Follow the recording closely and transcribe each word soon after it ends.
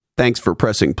Thanks for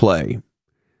pressing play.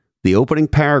 The opening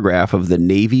paragraph of the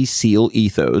Navy SEAL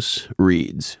ethos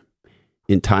reads,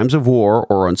 "In times of war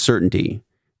or uncertainty,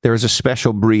 there is a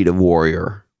special breed of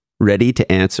warrior, ready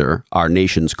to answer our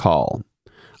nation's call.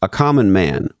 A common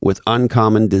man with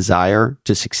uncommon desire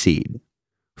to succeed.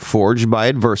 Forged by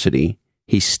adversity,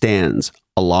 he stands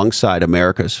alongside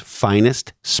America's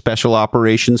finest special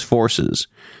operations forces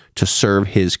to serve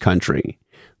his country,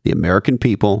 the American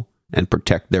people, and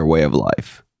protect their way of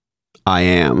life. I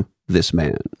am this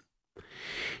man."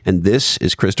 And this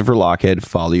is Christopher Lochhead,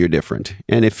 Follow Your Different.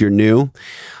 And if you're new,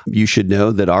 you should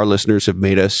know that our listeners have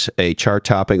made us a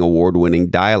chart-topping,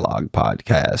 award-winning dialogue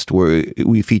podcast where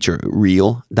we feature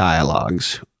real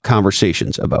dialogues,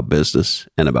 conversations about business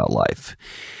and about life.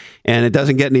 And it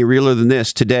doesn't get any realer than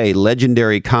this. Today,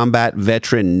 legendary combat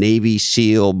veteran Navy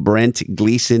SEAL Brent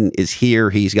Gleason is here.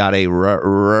 He's got a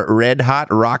red hot,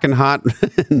 rockin' hot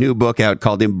new book out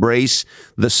called Embrace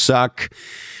the Suck.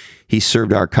 He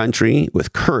served our country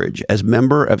with courage as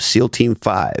member of SEAL Team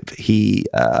 5. He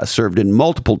served in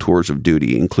multiple tours of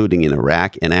duty, including in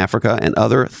Iraq and Africa and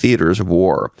other theaters of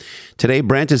war. Today,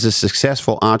 Brent is a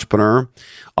successful entrepreneur,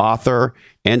 author,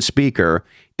 and speaker,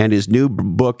 and his new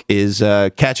book is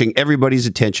catching everybody's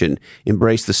attention.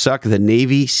 Embrace the Suck, the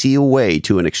Navy SEAL Way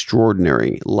to an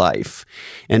Extraordinary Life.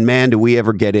 And man, do we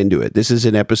ever get into it. This is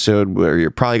an episode where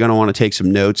you're probably going to want to take some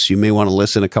notes. You may want to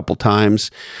listen a couple times.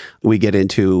 We get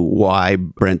into why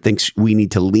Brent thinks we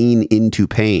need to lean into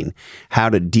pain, how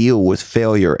to deal with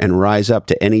failure and rise up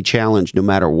to any challenge no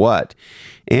matter what.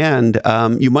 And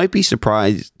you might be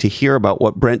surprised to hear about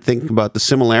what Brent thinks about the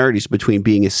similarities between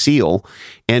being a SEAL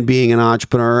and being an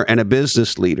entrepreneur and a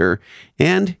business leader.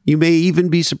 And you may even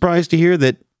be surprised to hear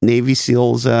that Navy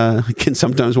SEALs can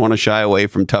sometimes want to shy away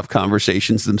from tough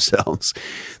conversations themselves.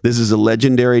 This is a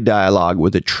legendary dialogue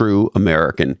with a true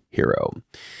American hero.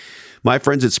 My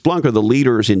friends at Splunk are the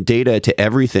leaders in data to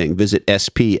everything. Visit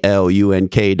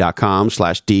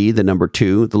splunk.com/D, the number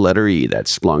 2, the letter E.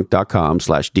 That's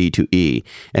splunk.com/D2E.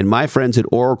 And my friends at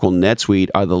Oracle NetSuite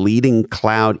are the leading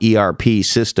cloud ERP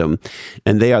system,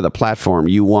 and they are the platform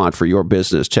you want for your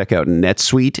business. Check out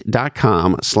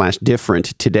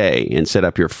netsuite.com/different today and set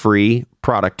up your free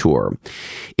product tour.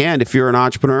 And if you're an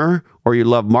entrepreneur or you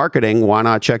love marketing, why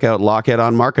not check out Lochhead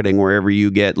on Marketing wherever you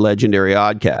get legendary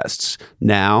oddcasts.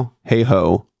 Now, hey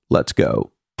ho, let's go.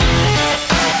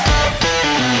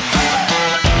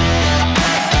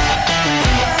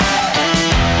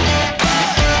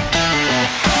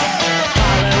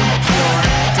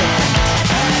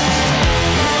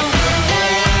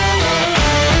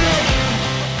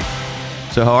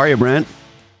 So how are you, Brent?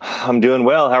 I'm doing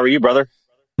well. How are you, brother?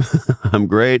 I'm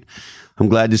great. I'm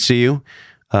glad to see you.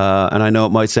 And I know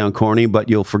it might sound corny, but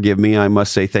you'll forgive me. I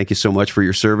must say thank you so much for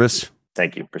your service.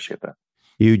 Thank you. Appreciate that.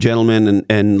 You gentlemen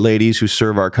and ladies who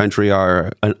serve our country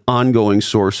are an ongoing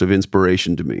source of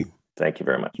inspiration to me. Thank you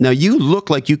very much. Now, you look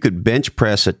like you could bench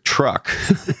press a truck.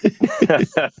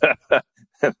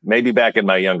 Maybe back in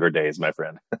my younger days, my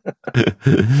friend.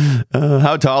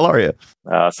 How tall are you?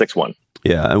 6'1".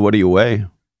 Yeah. And what do you weigh?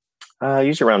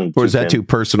 Usually around. Or is that too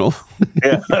personal?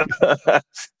 Yeah.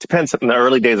 Depends. In the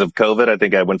early days of COVID, I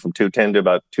think I went from 210 to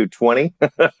about 220.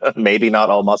 Maybe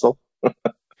not all muscle.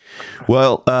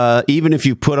 Well, even if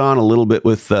you put on a little bit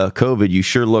with COVID, you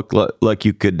sure look like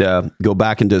you could go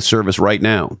back into service right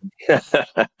now.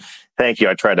 Thank you.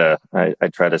 I try to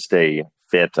stay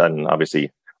fit, and obviously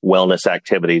wellness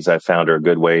activities I found are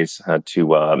good ways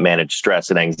to manage stress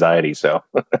and anxiety. So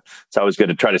it's always good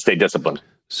to try to stay disciplined.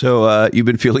 So you've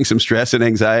been feeling some stress and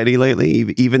anxiety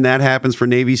lately? Even that happens for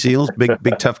Navy SEALs,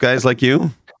 big tough guys like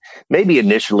you? Maybe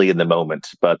initially in the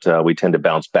moment, but we tend to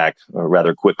bounce back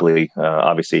rather quickly.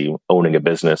 Obviously, owning a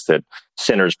business that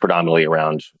centers predominantly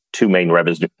around two main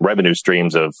revenue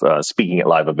streams of speaking at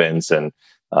live events and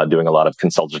doing a lot of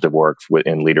consultative work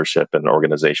in leadership and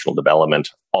organizational development,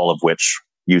 all of which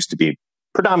used to be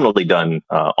predominantly done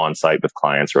on-site with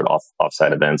clients or at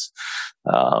off-site events.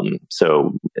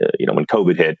 So, when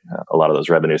COVID hit, a lot of those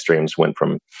revenue streams went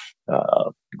from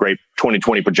great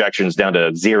 2020 projections down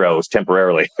to zeros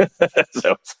temporarily.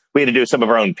 So we had to do some of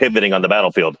our own pivoting on the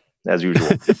battlefield, as usual.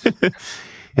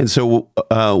 And so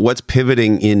what's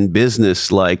pivoting in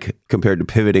business like compared to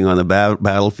pivoting on the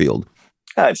battlefield?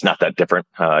 It's not that different.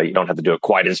 You don't have to do it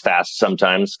quite as fast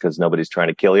sometimes because nobody's trying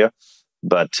to kill you.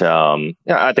 But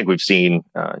I think we've seen,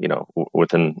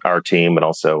 within our team and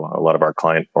also a lot of our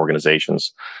client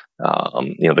organizations,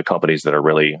 the companies that are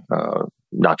really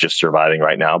not just surviving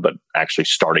right now, but actually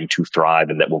starting to thrive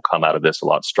and that will come out of this a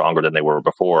lot stronger than they were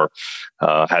before,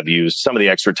 have used some of the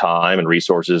extra time and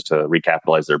resources to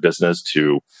recapitalize their business,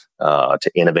 to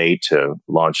innovate, to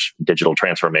launch digital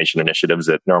transformation initiatives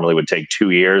that normally would take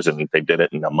 2 years, and they did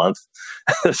it in a month.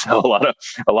 So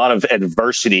a lot of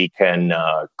adversity can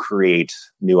create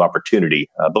new opportunity,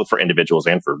 both for individuals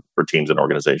and for teams and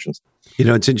organizations.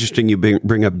 It's interesting you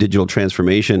bring up digital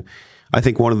transformation. I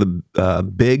think one of the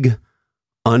big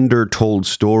undertold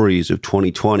stories of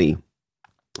 2020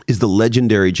 is the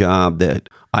legendary job that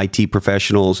IT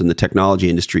professionals in the technology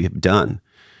industry have done.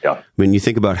 Yeah. When you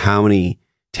think about how many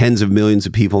tens of millions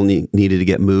of people needed to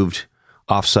get moved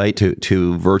offsite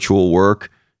to virtual work,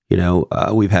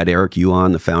 we've had Eric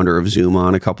Yuan, the founder of Zoom,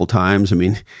 on a couple times. I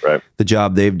mean, right. The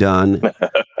job they've done.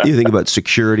 You think about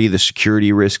security, the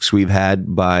security risks we've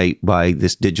had by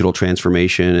this digital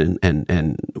transformation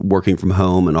and working from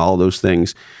home and all those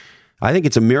things. I think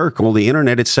it's a miracle the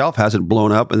internet itself hasn't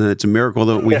blown up, and then it's a miracle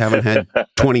that we haven't had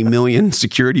 20 million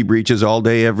security breaches all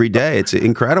day, every day. It's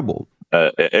incredible.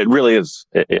 It really is,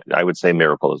 I would say,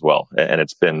 miracle as well. And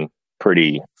it's been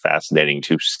pretty fascinating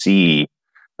to see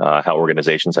how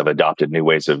organizations have adopted new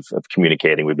ways of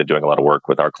communicating. We've been doing a lot of work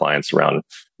with our clients around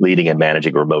leading and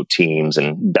managing remote teams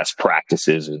and best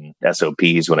practices and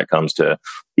SOPs when it comes to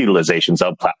utilizations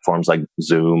of platforms like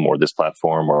Zoom or this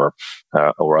platform or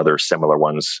other similar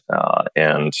ones.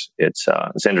 And it's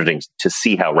interesting to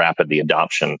see how rapid the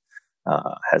adoption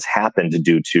has happened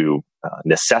due to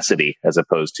necessity as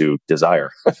opposed to desire.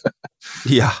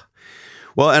 Yeah.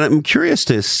 Well, and I'm curious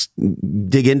to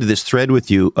dig into this thread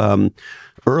with you.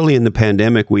 Early in the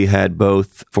pandemic, we had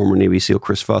both former Navy SEAL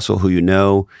Chris Fussell, who you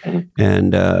know,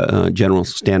 and General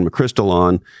Stan McChrystal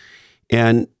on.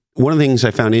 And one of the things I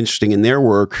found interesting in their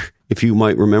work, if you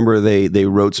might remember, they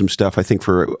wrote some stuff, I think,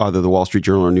 for either the Wall Street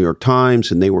Journal or New York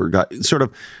Times, and they got sort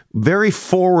of very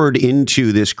forward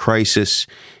into this crisis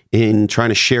in trying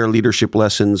to share leadership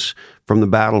lessons from the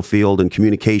battlefield and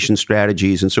communication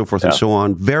strategies and so forth and so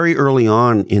on, very early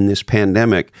on in this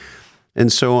pandemic.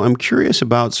 And so I'm curious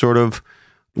about sort of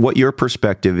what your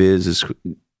perspective is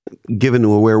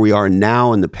given where we are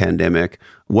now in the pandemic,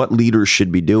 what leaders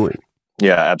should be doing.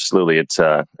 Yeah, absolutely. It's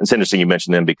interesting you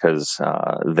mentioned them because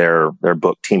their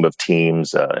book Team of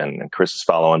Teams and Chris's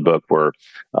follow-on book were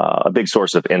a big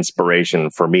source of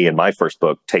inspiration for me in my first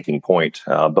book, Taking Point.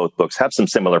 Both books have some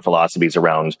similar philosophies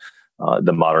around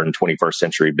the modern 21st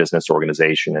century business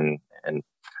organization and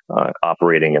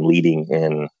operating and leading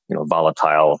in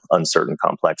volatile, uncertain,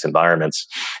 complex environments.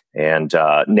 And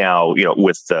now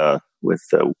with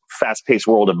the fast-paced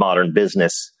world of modern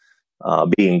business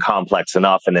being complex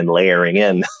enough, and then layering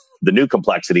in the new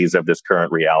complexities of this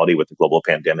current reality with the global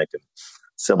pandemic and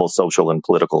civil, social, and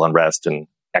political unrest and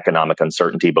economic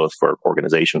uncertainty, both for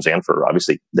organizations and for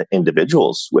obviously the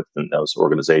individuals within those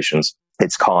organizations,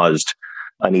 it's caused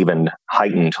an even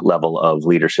heightened level of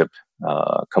leadership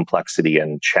complexity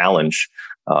and challenge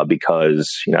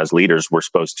because as leaders we're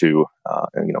supposed to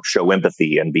show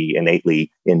empathy and be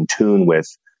innately in tune with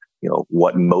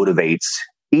what motivates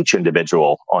each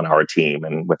individual on our team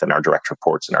and within our direct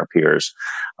reports and our peers.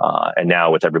 And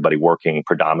now with everybody working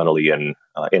predominantly in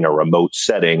a remote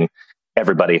setting,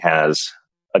 everybody has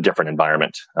a different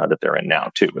environment that they're in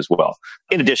now too as well.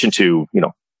 In addition to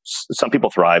some people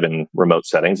thrive in remote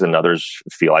settings and others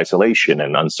feel isolation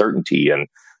and uncertainty, and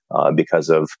because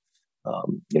of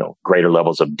greater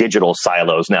levels of digital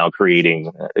silos now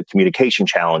creating communication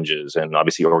challenges, and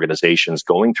obviously organizations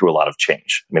going through a lot of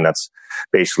change. I mean, that's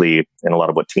basically in a lot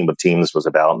of what Team of Teams was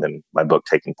about. And then my book,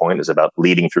 Taking Point, is about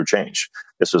leading through change.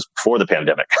 This was before the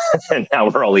pandemic. And now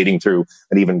we're all leading through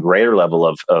an even greater level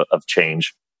of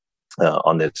change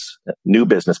on this new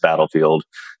business battlefield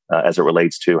as it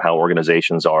relates to how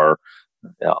organizations are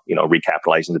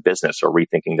recapitalizing the business or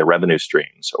rethinking their revenue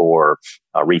streams or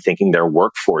rethinking their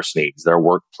workforce needs, their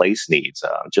workplace needs,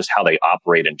 just how they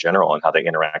operate in general and how they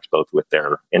interact both with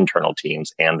their internal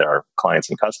teams and their clients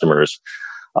and customers.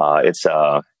 It's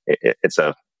a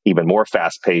even more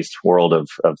fast-paced world of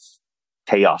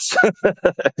chaos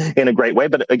in a great way.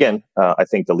 But again, I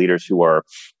think the leaders who are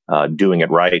doing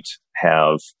it right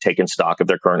have taken stock of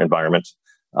their current environment.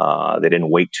 They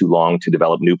didn't wait too long to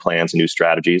develop new plans and new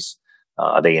strategies.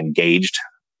 They engaged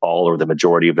all or the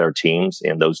majority of their teams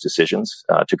in those decisions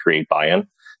to create buy-in.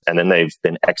 And then they've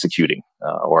been executing,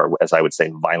 or as I would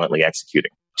say, violently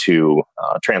executing to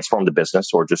transform the business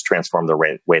or just transform the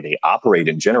way they operate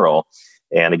in general.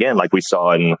 And again, like we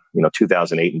saw in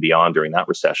 2008 and beyond during that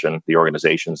recession, the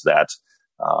organizations that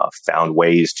found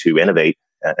ways to innovate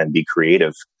and be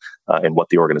creative in what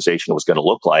the organization was going to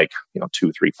look like,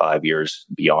 2, 3, 5 years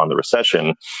beyond the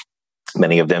recession,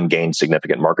 Many of them gained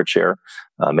significant market share.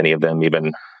 Many of them,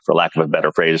 even for lack of a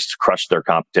better phrase, crushed their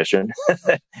competition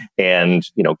and,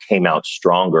 came out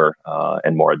stronger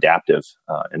and more adaptive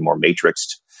and more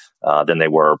matrixed than they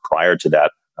were prior to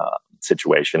that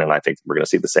situation. And I think we're going to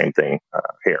see the same thing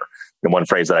here. And one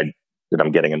phrase that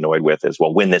I'm getting annoyed with is,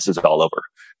 well, when this is all over.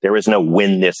 There is no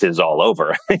when this is all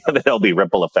over. There'll be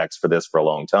ripple effects for this for a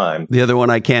long time. The other one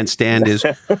I can't stand is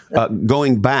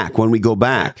going back when we go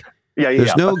back.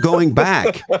 There's no going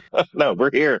back. No,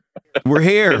 we're here. We're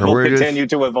here. We'll continue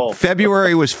to evolve.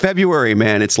 February was February,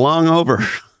 man. It's long over.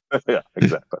 Yeah,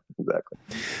 exactly.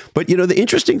 But, the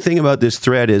interesting thing about this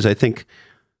thread is I think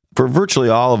for virtually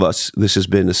all of us, this has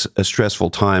been a stressful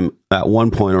time at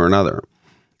one point or another.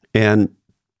 And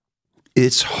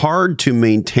it's hard to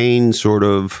maintain sort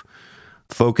of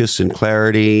focus and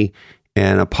clarity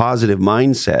and a positive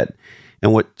mindset.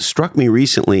 And what struck me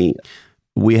recently,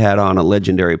 we had on a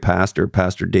legendary pastor,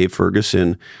 Pastor Dave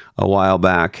Ferguson, a while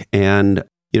back. And,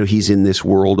 he's in this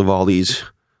world of all these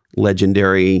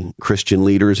legendary Christian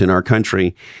leaders in our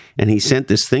country. And he sent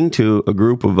this thing to a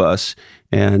group of us.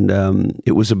 And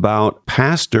it was about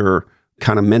pastor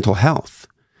kind of mental health.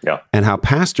 Yeah. And how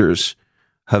pastors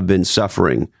have been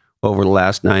suffering over the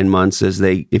last 9 months as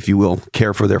they, if you will,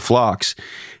 care for their flocks.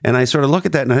 And I sort of look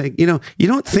at that and I think, you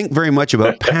don't think very much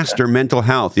about pastor mental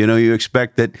health. You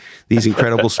expect that these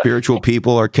incredible spiritual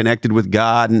people are connected with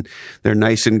God and they're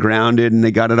nice and grounded and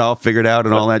they got it all figured out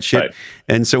and all that shit. Right.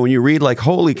 And so when you read like,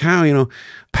 holy cow,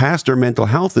 pastor mental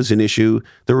health is an issue,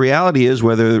 the reality is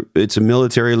whether it's a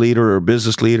military leader or a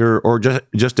business leader or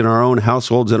just in our own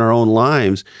households and our own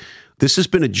lives, this has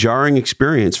been a jarring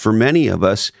experience for many of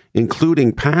us,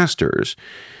 including pastors.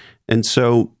 And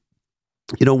so,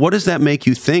 what does that make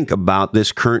you think about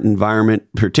this current environment,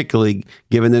 particularly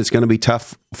given that it's going to be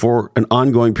tough for an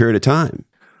ongoing period of time?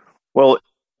 Well,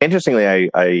 interestingly,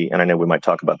 I know we might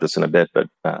talk about this in a bit, but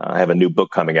I have a new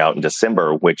book coming out in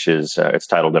December, which is it's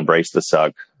titled "Embrace the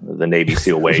Suck: The Navy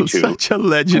SEAL Way to Such a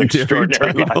legendary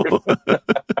title."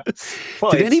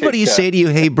 Well, did anybody say to you,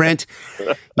 "Hey, Brent,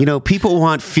 people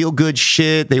want feel good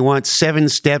shit. They want 7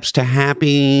 steps to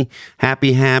happy,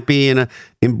 and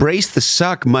embrace the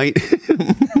suck might."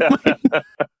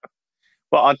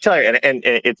 Well, I'll tell you, and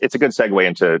it's a good segue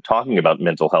into talking about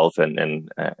mental health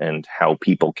and how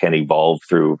people can evolve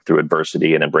through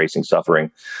adversity and embracing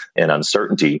suffering and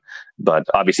uncertainty. But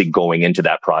obviously, going into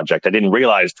that project, I didn't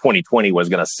realize 2020 was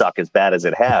going to suck as bad as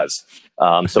it has.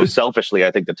 So selfishly,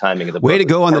 I think the timing of the way to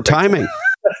go on the timing.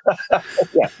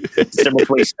 Yeah, December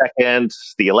 22nd,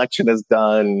 the election is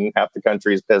done. Half the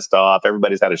country is pissed off.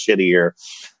 Everybody's had a shitty year.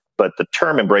 But the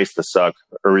term "embrace the suck,"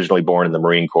 originally born in the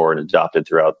Marine Corps and adopted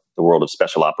throughout the world of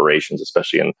special operations,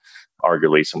 especially in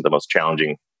arguably some of the most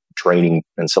challenging training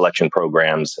and selection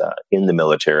programs in the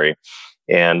military.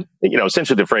 And,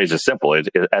 essentially the phrase is simple,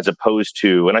 as opposed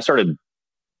to, and I started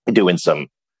doing some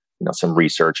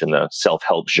research in the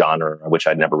self-help genre, which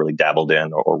I'd never really dabbled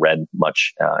in or read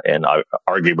much, and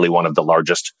arguably one of the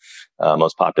largest,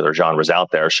 most popular genres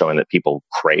out there, showing that people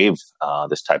crave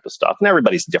this type of stuff. And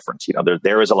everybody's different.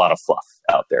 There is a lot of fluff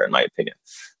out there, in my opinion.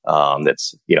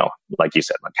 That's, like you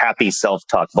said, like happy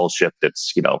self-talk bullshit.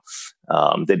 That's,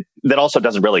 that also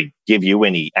doesn't really give you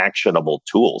any actionable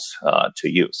tools to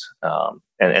use.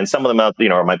 And some of them,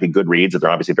 might be good reads, and they're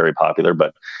obviously very popular,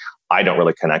 but I don't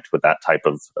really connect with that type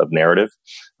of narrative.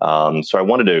 So I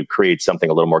wanted to create something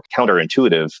a little more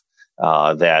counterintuitive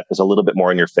that is a little bit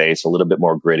more in your face, a little bit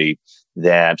more gritty,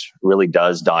 that really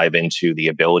does dive into the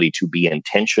ability to be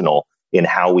intentional in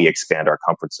how we expand our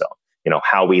comfort zone.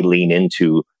 How we lean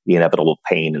into the inevitable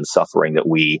pain and suffering that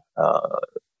we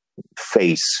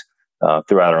face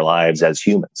throughout our lives as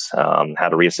humans, how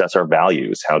to reassess our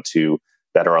values, how to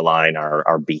better align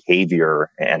our behavior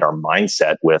and our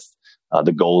mindset with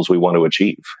the goals we want to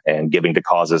achieve, and giving to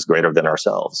causes greater than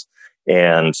ourselves.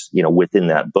 And, within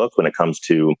that book, when it comes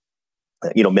to,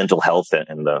 mental health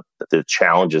and the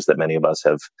challenges that many of us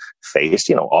have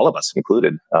faced, all of us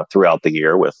included, throughout the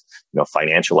year with,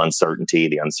 financial uncertainty,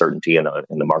 the uncertainty in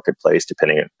the marketplace,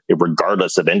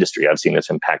 regardless of industry. I've seen this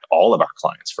impact all of our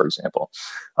clients, for example,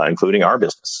 including our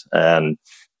business. And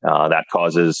that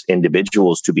causes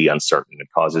individuals to be uncertain. It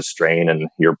causes strain in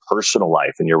your personal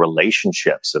life and your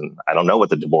relationships. And I don't know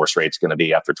what the divorce rate's going to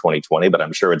be after 2020, but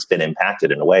I'm sure it's been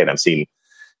impacted in a way. And I've seen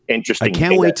interesting. I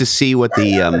can't wait to see what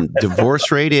the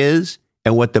divorce rate is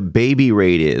and what the baby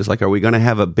rate is. Like, are we going to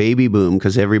have a baby boom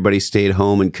because everybody stayed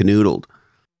home and canoodled?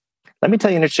 Let me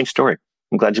tell you an interesting story.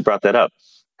 I'm glad you brought that up.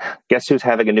 Guess who's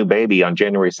having a new baby on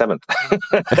January 7th?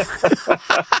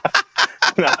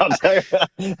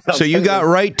 So you got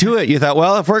right to it. You thought,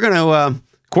 well, if we're going to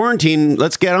quarantine,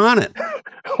 let's get on it.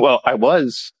 Well, I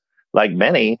was like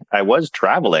many. I was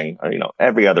traveling,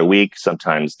 every other week.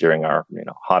 Sometimes during our,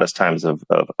 hottest times of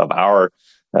our,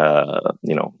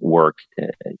 work,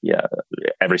 yeah,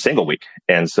 every single week.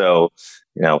 And so,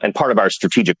 and part of our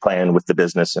strategic plan with the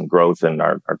business and growth and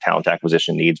our talent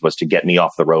acquisition needs was to get me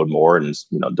off the road more and,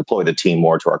 deploy the team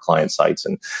more to our client sites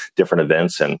and different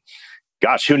events. And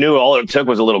gosh, who knew all it took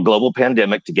was a little global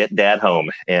pandemic to get dad home,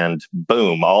 and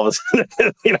boom, all of a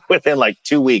sudden, within like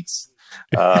 2 weeks,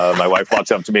 my wife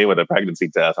walks up to me with a pregnancy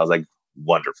test. I was like,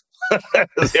 wonderful.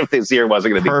 As if this year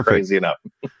wasn't going to be crazy enough.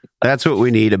 That's what we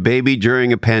need, a baby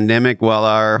during a pandemic while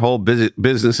our whole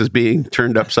business is being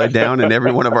turned upside down and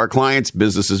every one of our clients'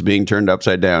 business is being turned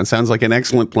upside down. Sounds like an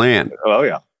excellent plan. Oh,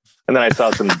 yeah. And then I saw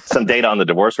some data on the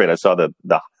divorce rate. I saw the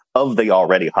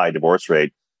already high divorce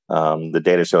rate. The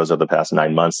data shows over the past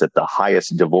 9 months that the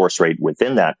highest divorce rate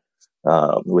within that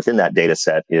data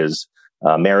set is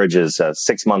marriages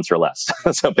 6 months or less.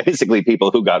 So basically people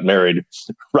who got married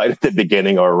right at the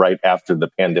beginning or right after the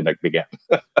pandemic began.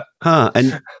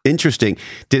 And interesting.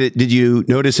 Did you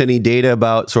notice any data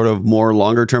about sort of more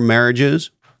longer term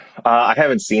marriages? I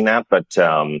haven't seen that, but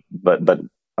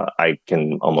I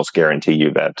can almost guarantee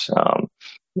you that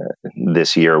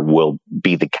this year will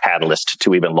be the catalyst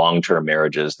to even long-term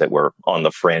marriages that were on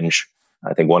the fringe.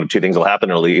 I think one of two things will happen.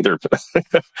 It'll either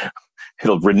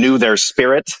it'll renew their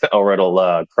spirit or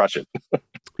it'll crush it.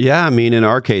 Yeah, I mean, in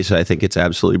our case, I think it's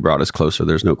absolutely brought us closer.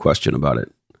 There's no question about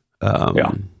it.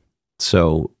 Yeah.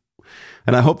 So,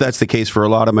 and I hope that's the case for a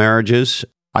lot of marriages.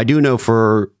 I do know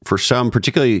for some,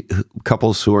 particularly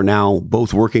couples who are now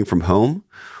both working from home,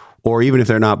 or even if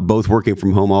they're not both working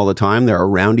from home all the time, they're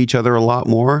around each other a lot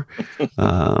more.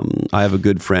 I have a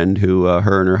good friend who,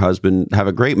 her and her husband have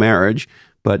a great marriage,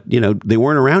 but they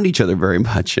weren't around each other very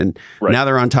much, and now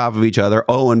they're on top of each other.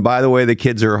 Oh, and by the way, the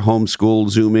kids are homeschooled,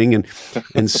 Zooming,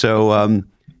 and so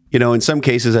in some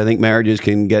cases, I think marriages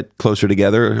can get closer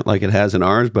together, like it has in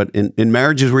ours. But in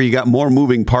marriages where you got more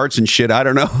moving parts and shit, I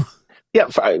don't know. Yeah,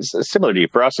 similar to you.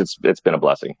 For us, it's been a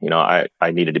blessing.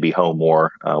 I needed to be home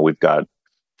more. We've got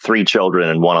 3 children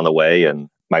and 1 on the way, and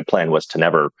my plan was to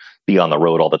never be on the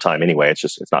road all the time anyway.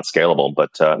 It's not scalable, but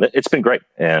it's been great.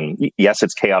 And yes,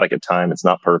 it's chaotic at times. It's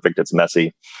not perfect. It's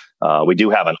messy. We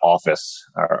do have an office.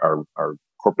 Our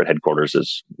corporate headquarters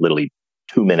is literally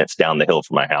 2 minutes down the hill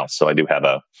from my house. So I do have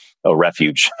a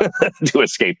refuge to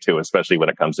escape to, especially when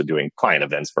it comes to doing client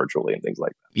events virtually and things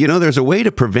like that. There's a way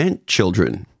to prevent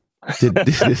children. Did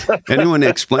anyone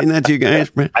explain that to you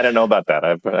guys? I don't know about that.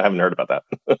 I haven't heard about that.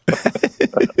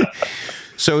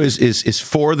 So is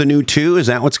 4 the new 2? Is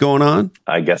that what's going on?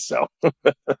 I guess so.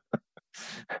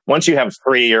 Once you have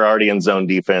 3, you're already in zone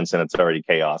defense and it's already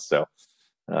chaos. So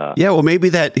yeah, well, maybe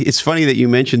it's funny that you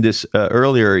mentioned this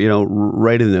earlier.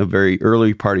 Right in the very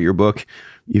early part of your book,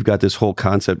 you've got this whole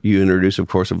concept you introduce, of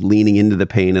course, of leaning into the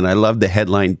pain. And I love the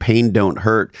headline, "Pain Don't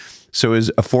Hurt." So is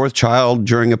a 4th child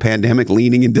during a pandemic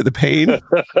leaning into the pain?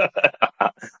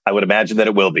 I would imagine that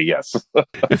it will be, yes.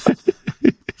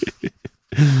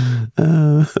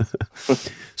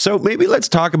 So maybe let's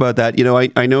talk about that.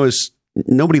 I know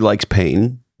nobody likes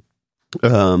pain.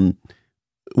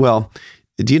 Well,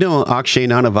 do you know Akshay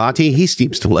Nanavati? He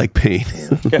seems to like pain.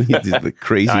 He's the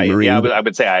crazy Marine. Yeah, I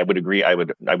would say I would agree. I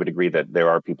would agree that there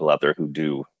are people out there who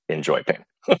do enjoy pain.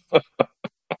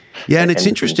 Yeah, and it's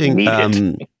interesting.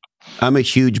 I'm a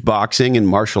huge boxing and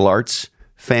martial arts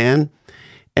fan.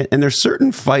 And there's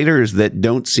certain fighters that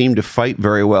don't seem to fight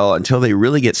very well until they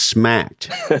really get smacked.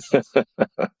 Do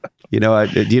you know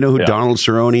who Donald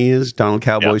Cerrone is? Donald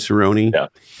Cowboy Cerrone? Yeah.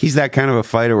 He's that kind of a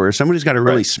fighter where somebody's got to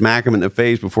really smack him in the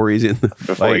face before he's in the fight.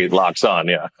 Before he locks on,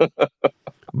 yeah.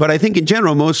 But I think in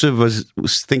general, most of us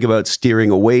think about steering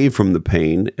away from the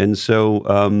pain. And so,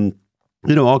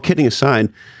 all kidding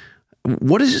aside,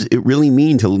 what does it really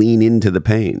mean to lean into the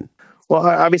pain? Well,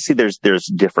 obviously, there's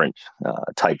different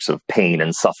types of pain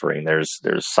and suffering. There's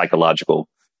psychological,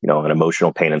 and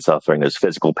emotional pain and suffering. There's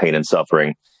physical pain and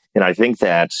suffering. And I think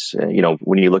that,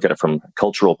 when you look at it from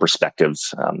cultural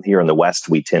perspectives, here in the West,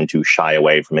 we tend to shy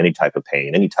away from any type of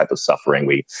pain, any type of suffering.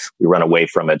 We run away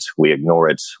from it. We ignore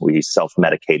it. We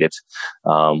self-medicate it.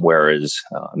 Whereas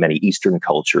many Eastern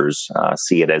cultures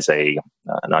see it as a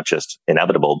not just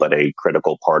inevitable, but a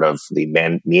critical part of the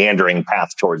meandering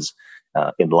path towards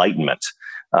enlightenment.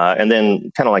 And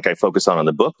then kind of like I focus on in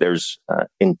the book, there's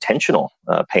intentional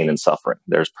pain and suffering.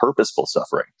 There's purposeful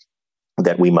suffering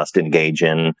that we must engage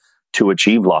in to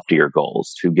achieve loftier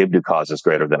goals, to give to causes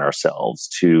greater than ourselves,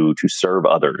 to serve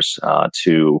others,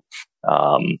 to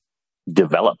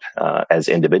develop as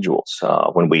individuals.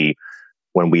 When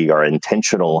we are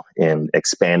intentional in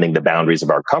expanding the boundaries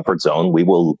of our comfort zone, we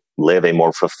will live a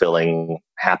more fulfilling,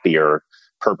 happier,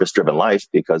 purpose-driven life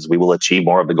because we will achieve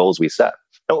more of the goals we set,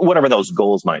 whatever those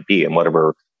goals might be, and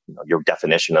whatever your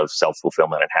definition of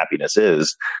self-fulfillment and happiness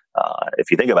is. If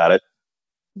you think about it,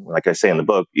 like I say in the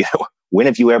book, when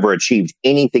have you ever achieved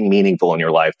anything meaningful in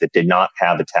your life that did not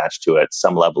have attached to it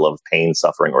some level of pain,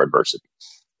 suffering, or adversity?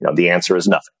 The answer is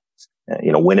nothing.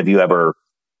 When have you ever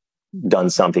done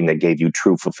something that gave you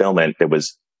true fulfillment that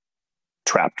was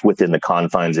trapped within the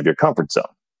confines of your comfort zone?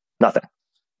 Nothing.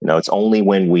 It's only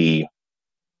when we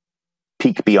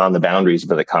peek beyond the boundaries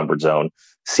of the comfort zone,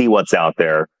 see what's out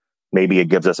there. Maybe it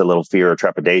gives us a little fear or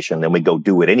trepidation. Then we go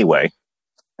do it anyway.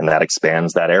 And that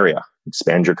expands that area,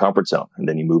 expand your comfort zone. And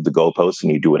then you move the goalposts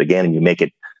and you do it again, and you make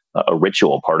it a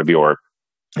ritual, part of your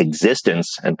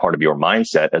existence and part of your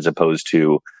mindset, as opposed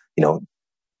to,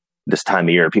 this time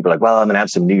of year, people are like, well, I'm going to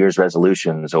have some New Year's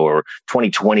resolutions, or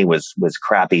 2020 was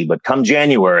crappy, but come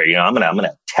January, I'm going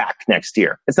to attack next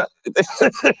year. It's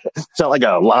not like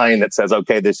a line that says,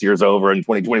 okay, this year's over and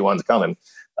 2021 is coming.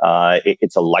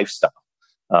 It's a lifestyle.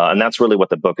 And that's really what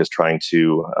the book is trying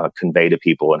to convey to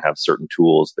people, and have certain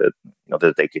tools that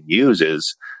that they can use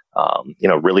is,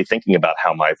 really thinking about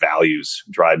how my values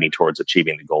drive me towards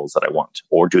achieving the goals that I want,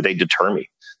 or do they deter me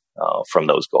from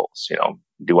those goals?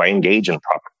 Do I engage in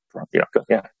proper?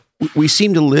 Yeah. We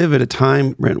seem to live at a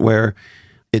time, Brent, where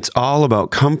it's all about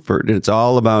comfort and it's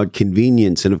all about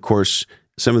convenience, and of course,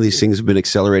 some of these things have been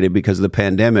accelerated because of the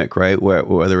pandemic, right?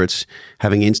 Whether it's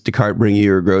having Instacart bring you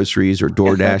your groceries, or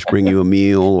DoorDash bring you a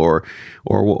meal, or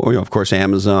of course,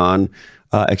 Amazon,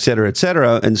 et cetera, et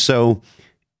cetera. And so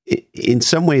in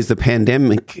some ways, the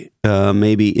pandemic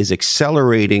maybe is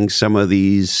accelerating some of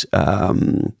these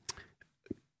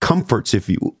comforts, if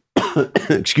you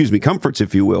comforts,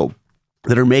 if you will,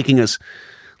 that are making us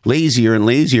lazier and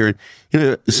lazier.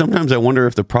 Sometimes I wonder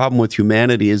if the problem with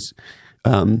humanity is,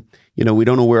 we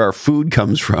don't know where our food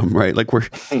comes from, right? Like, we're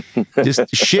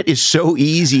just, shit is so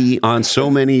easy on so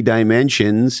many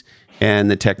dimensions,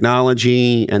 and the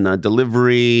technology and the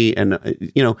delivery and,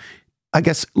 I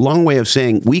guess, long way of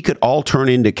saying we could all turn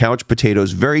into couch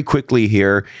potatoes very quickly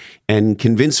here and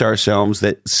convince ourselves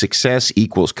that success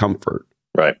equals comfort.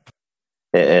 Right.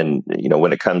 And,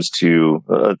 when it comes to,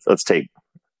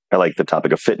 I like the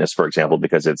topic of fitness, for example,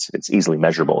 because it's easily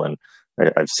measurable. And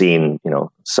I've seen,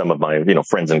 some of my,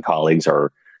 friends and colleagues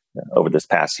are, over this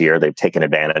past year, they've taken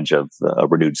advantage of a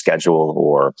renewed schedule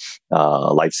or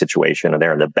life situation, and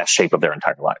they're in the best shape of their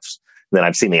entire lives. And then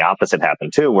I've seen the opposite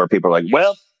happen too, where people are like,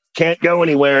 well, can't go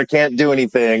anywhere, can't do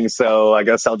anything. So I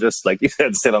guess I'll just, like you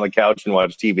said, sit on the couch and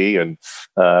watch TV and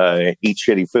eat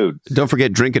shitty food. Don't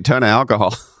forget, drink a ton of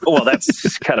alcohol. Well,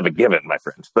 that's kind of a given, my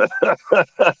friend. But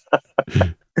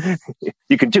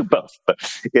you can do both. But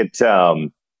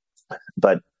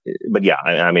yeah,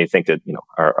 I think that,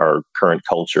 our current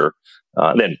culture,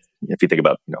 then if you think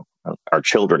about, our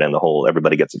children and the whole,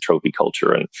 everybody gets a trophy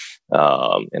culture, and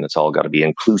it's all got to be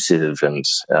inclusive, and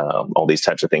all these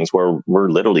types of things, where we're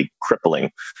literally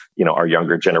crippling, our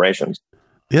younger generations.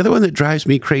 The other one that drives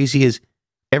me crazy is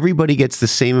everybody gets the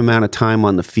same amount of time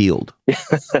on the field,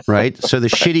 right? So the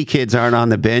shitty kids aren't on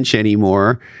the bench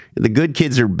anymore. The good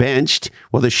kids are benched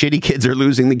while the shitty kids are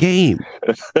losing the game.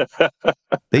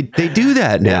 They do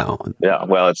that now. Yeah.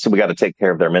 Well, we got to take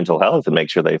care of their mental health and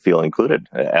make sure they feel included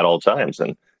at all times,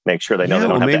 and make sure they know they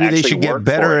don't have to actually work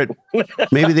for it.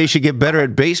 Maybe they should get better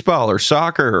at baseball or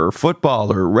soccer or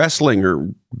football or wrestling or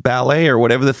ballet or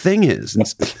whatever the thing is,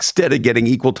 instead of getting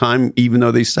equal time, even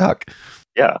though they suck.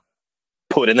 Yeah.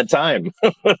 Put in the time.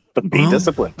 Be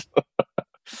disciplined.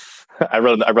 I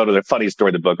wrote a funny story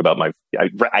in the book about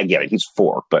I get it. He's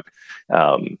 4, but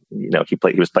he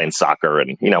was playing soccer,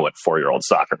 and you know what 4-year-old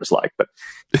soccer is like. But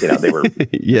they were.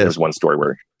 Yes. There's one story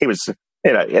where he was.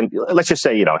 And let's just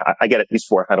say, I get it. He's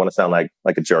 4. I don't want to sound like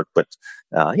a jerk, but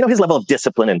his level of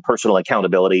discipline and personal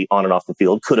accountability on and off the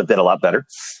field could have been a lot better.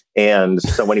 And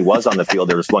so when he was on the field,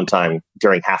 there was one time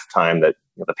during halftime that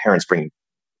the parents bring,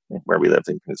 where we lived,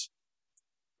 his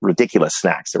ridiculous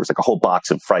snacks. There was like a whole box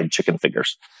of fried chicken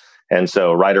fingers. And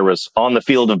so Ryder was on the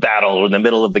field of battle in the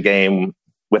middle of the game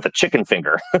with a chicken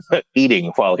finger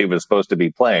eating while he was supposed to be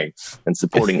playing and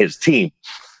supporting his team.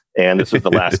 And this was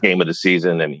the last game of the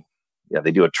season. And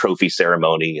they do a trophy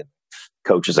ceremony, and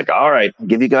coach is like, all right, I'll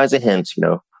give you guys a hint,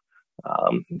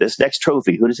 this next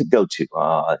trophy, who does it go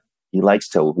to? He likes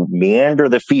to meander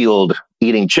the field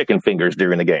eating chicken fingers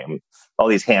during the game. All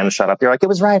these hands shot up. They're like, it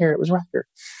was Ryder.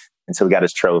 And so we got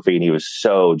his trophy, and he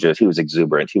was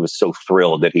exuberant. He was so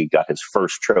thrilled that he got his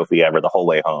first trophy ever the whole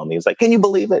way home. He was like, can you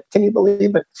believe it? Can you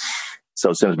believe it? So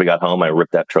as soon as we got home, I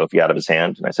ripped that trophy out of his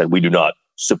hand, and I said, we do not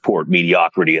support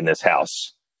mediocrity in this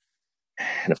house.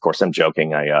 And of course, I'm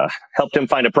joking. I helped him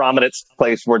find a prominent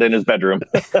place for it in his bedroom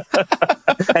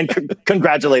and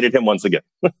congratulated him once again.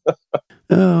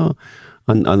 Oh,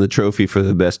 on the trophy for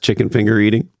the best chicken finger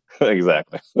eating?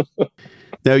 Exactly.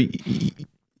 Now,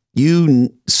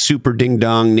 you super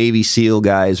ding-dong Navy SEAL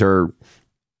guys are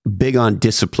big on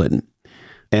discipline.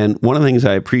 And one of the things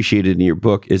I appreciated in your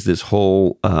book is this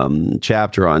whole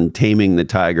chapter on taming the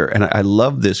tiger. And I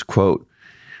love this quote: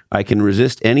 "I can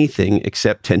resist anything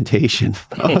except temptation."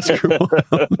 Oscar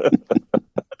Wilde.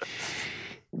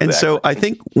 And so I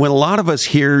think when a lot of us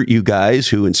hear you guys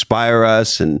who inspire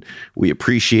us and we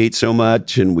appreciate so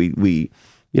much, and we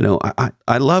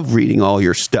I love reading all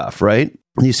your stuff, right?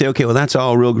 And you say, okay, well, that's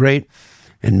all real great.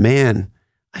 And man,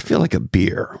 I feel like a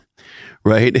beer,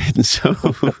 right?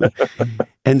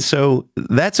 And so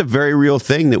that's a very real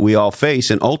thing that we all face.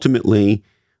 And ultimately,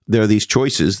 there are these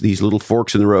choices, these little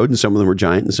forks in the road, and some of them are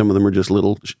giant and some of them are just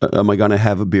little. Am I going to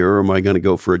have a beer, or am I going to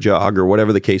go for a jog, or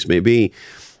whatever the case may be?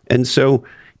 And so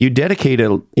you dedicate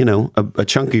a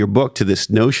chunk of your book to this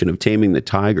notion of taming the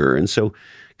tiger. And so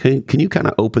can you kind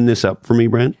of open this up for me,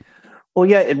 Brent? Well,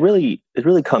 yeah, it really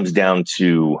comes down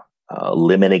to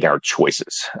limiting our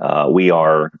choices. We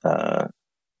are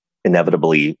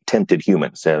inevitably tempted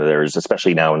humans. There's,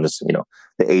 especially now in this,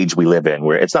 the age we live in,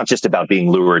 where it's not just about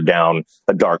being lured down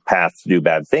a dark path to do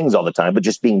bad things all the time, but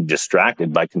just being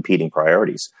distracted by competing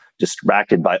priorities,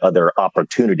 distracted by other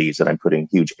opportunities that I'm putting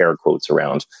huge air quotes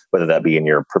around, whether that be in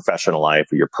your professional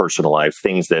life or your personal life,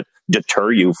 things that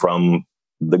deter you from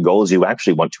the goals you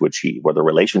actually want to achieve, or the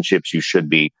relationships you should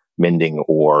be mending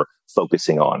or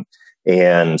focusing on.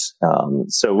 And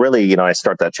so really, I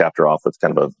start that chapter off with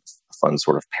kind of a fun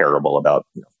sort of parable about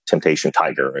temptation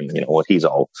tiger and what he's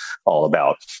all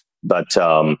about. But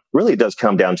really, it does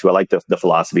come down to, I like the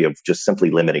philosophy of just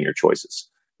simply limiting your choices.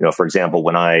 For example,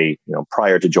 when I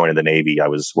prior to joining the Navy, I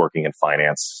was working in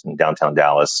finance in downtown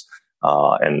Dallas,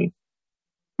 and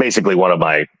basically one of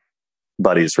my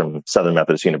buddies from Southern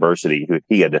Methodist University,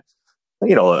 he had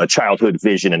a childhood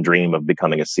vision and dream of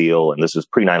becoming a SEAL. And this was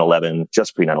pre 9/11,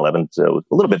 just pre 9/11. So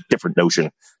a little bit different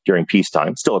notion during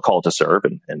peacetime, still a call to serve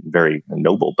and very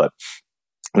noble, but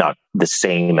not the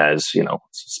same as,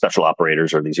 special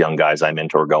operators or these young guys I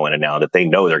mentor go in and now that they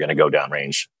know they're going to go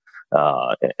downrange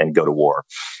and go to war.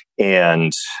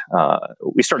 And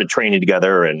we started training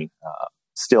together, and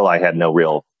still I had no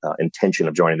real intention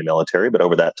of joining the military. But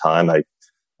over that time, I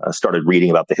started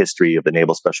reading about the history of the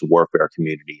naval special warfare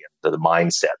community and the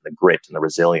mindset, and the grit and the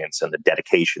resilience and the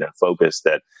dedication and focus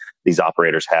that these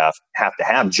operators have to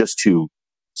have just to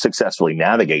successfully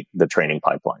navigate the training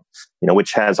pipeline,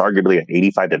 which has arguably an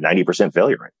 85 to 90%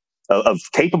 failure rate of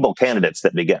capable candidates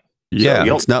that begin. Yeah,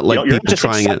 so it's not like you're people just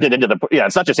trying accepted into the. Yeah,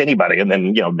 it's not just anybody, and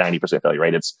then 90% failure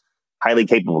rate. It's highly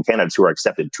capable candidates who are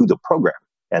accepted to the program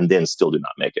and then still do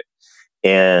not make it.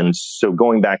 And so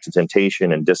going back to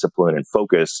temptation and discipline and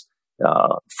focus,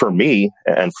 for me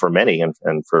and for many,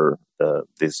 and for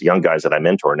these young guys that I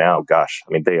mentor now, gosh,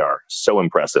 I mean, they are so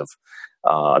impressive.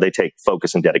 They take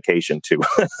focus and dedication to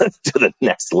to the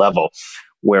next level.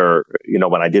 Where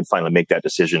when I did finally make that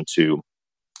decision to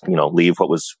leave what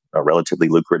was a relatively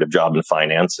lucrative job in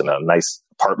finance and a nice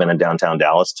apartment in downtown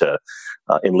Dallas to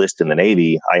enlist in the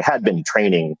Navy, I had been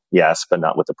training, yes, but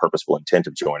not with the purposeful intent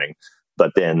of joining.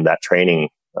 But then that training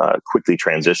quickly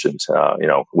transitioned.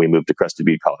 We moved to Crested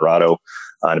Butte, Colorado.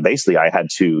 And basically, I had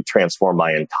to transform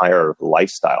my entire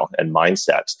lifestyle and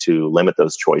mindset to limit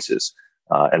those choices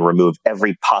and remove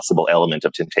every possible element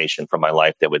of temptation from my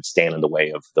life that would stand in the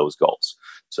way of those goals.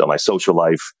 So my social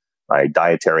life, my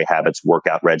dietary habits,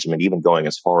 workout regimen, even going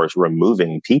as far as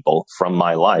removing people from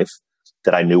my life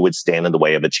that I knew would stand in the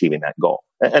way of achieving that goal.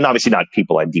 And obviously not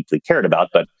people I deeply cared about,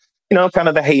 but kind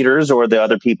of the haters or the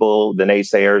other people, the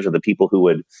naysayers, or the people who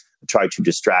would try to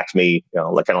distract me,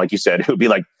 like you said, it would be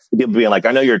like people being like,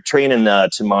 I know you're training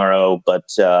tomorrow, but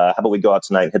how about we go out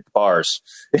tonight and hit the bars?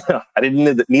 I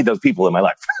didn't need those people in my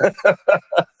life.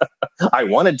 I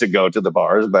wanted to go to the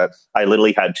bars, but I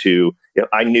literally had to,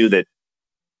 I knew that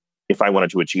if I wanted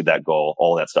to achieve that goal,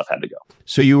 all that stuff had to go.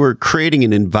 So you were creating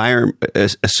an environment,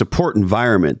 a support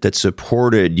environment that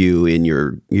supported you in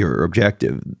your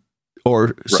objective.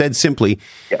 Or said simply,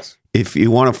 yes. If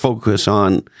you want to focus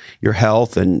on your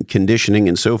health and conditioning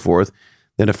and so forth,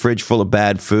 then a fridge full of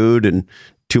bad food and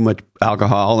too much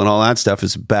alcohol and all that stuff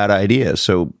is a bad idea.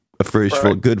 So a fridge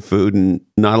full of good food and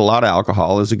not a lot of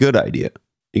alcohol is a good idea.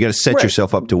 You got to set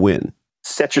yourself up to win.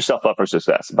 Set yourself up for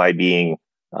success by being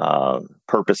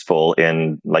purposeful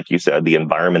in, like you said, the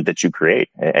environment that you create,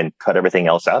 and cut everything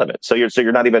else out of it. So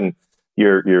you're not even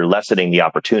you're lessening the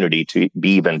opportunity to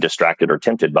be even distracted or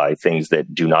tempted by things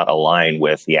that do not align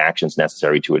with the actions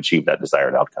necessary to achieve that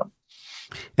desired outcome.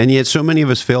 And yet so many of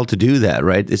us fail to do that,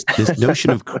 right? This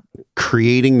notion of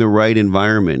creating the right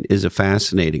environment is a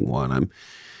fascinating one.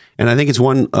 And I think it's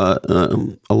one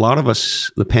a lot of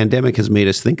us, the pandemic has made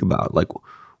us think about, like,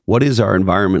 what is our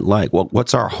environment like?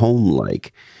 What's our home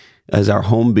like? As our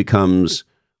home becomes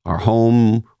our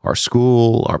home, our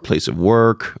school, our place of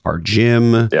work, our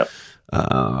gym,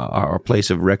 our place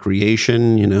of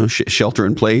recreation, shelter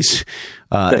in place.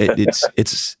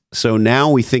 It's so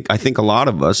now I think a lot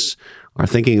of us are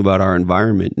thinking about our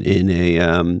environment in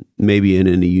a maybe in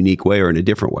a unique way or in a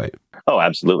different way. Oh,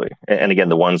 absolutely. And again,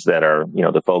 the ones that are,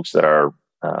 the folks that are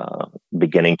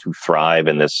beginning to thrive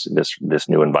in this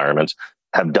new environment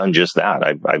have done just that.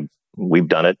 We've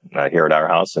done it here at our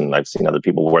house, and I've seen other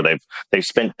people where they've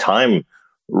spent time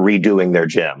redoing their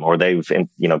gym, or they've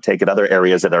taken other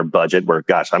areas of their budget where,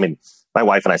 gosh, I mean, my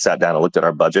wife and I sat down and looked at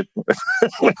our budget.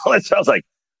 I was like,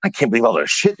 I can't believe all the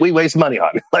shit we waste money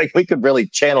on. Like, we could really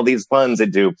channel these funds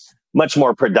into much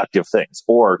more productive things,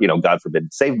 or, God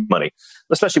forbid, save money,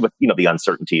 especially with, the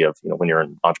uncertainty of, when you're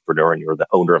an entrepreneur and you're the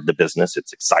owner of the business.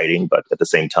 It's exciting, but at the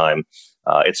same time,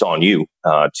 it's on you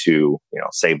to,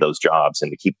 save those jobs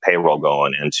and to keep payroll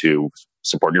going and to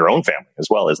support your own family as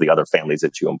well as the other families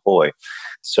that you employ.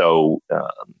 So,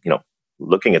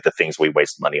 looking at the things we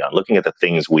waste money on, looking at the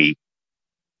things we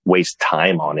waste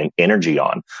time on and energy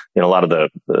on. A lot of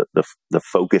the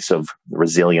focus of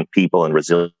resilient people and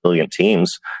resilient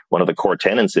teams, one of the core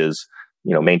tenets is,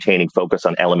 maintaining focus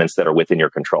on elements that are within your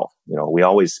control. We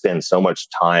always spend so much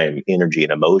time, energy,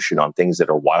 and emotion on things that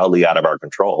are wildly out of our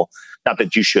control. Not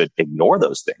that you should ignore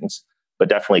those things, but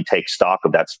definitely take stock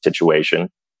of that situation.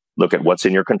 Look at what's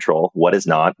in your control, what is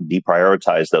not,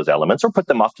 deprioritize those elements or put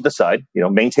them off to the side,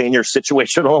 maintain your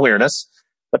situational awareness,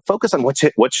 but focus on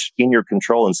what's in your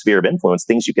control and sphere of influence,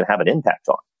 things you can have an impact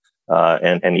on.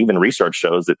 And even research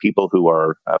shows that people who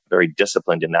are very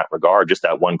disciplined in that regard, just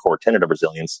that one core tenet of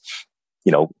resilience,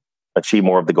 achieve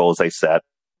more of the goals they set.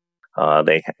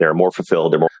 They're more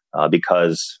fulfilled. They're more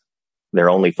because they're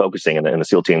only focusing. And the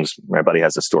SEAL teams, my buddy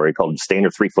has a story called "Stay in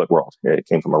Your 3-Foot World." It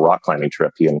came from a rock climbing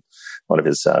trip he and one of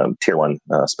his Tier 1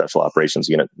 special operations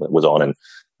unit was on. And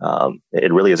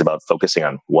it really is about focusing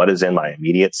on what is in my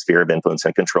immediate sphere of influence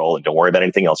and control, and don't worry about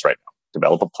anything else right now.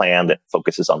 Develop a plan that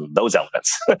focuses on those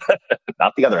elements,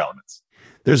 not the other elements.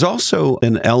 There's also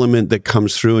an element that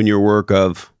comes through in your work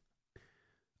of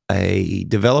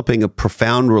developing a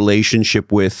profound relationship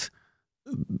with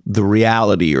the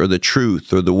reality or the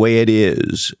truth or the way it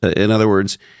is. In other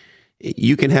words,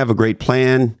 you can have a great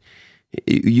plan.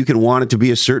 You can want it to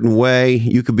be a certain way.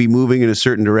 You could be moving in a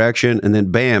certain direction, and then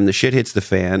bam, the shit hits the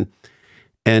fan.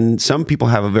 And some people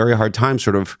have a very hard time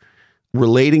sort of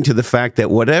relating to the fact that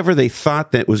whatever they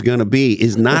thought that was going to be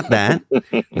is not that.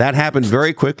 That happened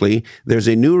very quickly. There's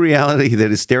a new reality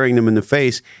that is staring them in the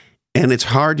face, and it's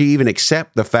hard to even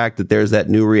accept the fact that there's that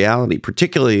new reality,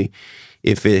 particularly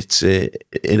if it's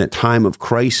in a time of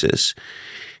crisis.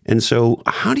 And so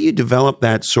how do you develop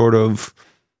that sort of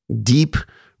deep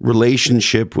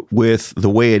relationship with the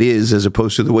way it is as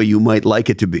opposed to the way you might like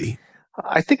it to be?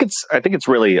 I think it's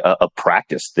really a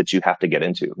practice that you have to get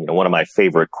into. One of my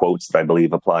favorite quotes that I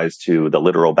believe applies to the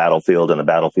literal battlefield and the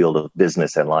battlefield of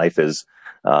business and life is,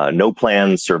 no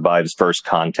plan survives first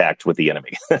contact with the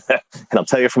enemy. And I'll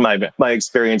tell you from my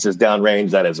experiences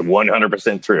downrange, that is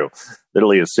 100% true.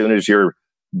 Literally, as soon as your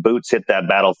boots hit that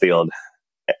battlefield,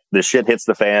 the shit hits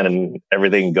the fan and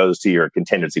everything goes to your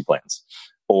contingency plans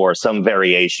or some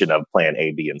variation of plan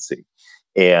A, B, and C.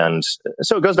 And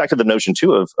so it goes back to the notion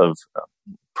too of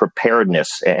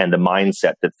preparedness and the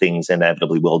mindset that things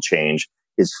inevitably will change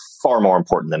is far more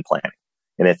important than planning.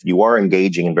 And if you are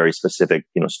engaging in very specific,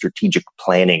 strategic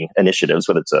planning initiatives,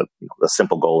 whether it's a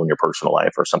simple goal in your personal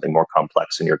life or something more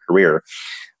complex in your career,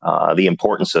 the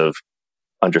importance of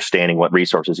understanding what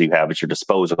resources you have at your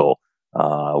disposal,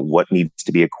 what needs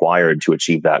to be acquired to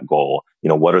achieve that goal,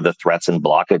 what are the threats and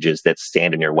blockages that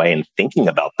stand in your way, and thinking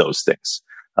about those things.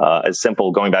 As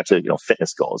simple, going back to,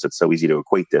 fitness goals, it's so easy to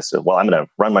equate this. Well, I'm going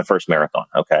to run my first marathon.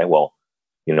 Okay, well,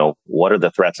 what are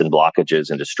the threats and blockages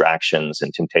and distractions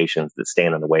and temptations that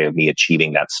stand in the way of me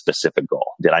achieving that specific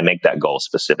goal? Did I make that goal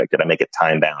specific? Did I make it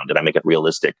time bound? Did I make it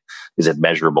realistic? Is it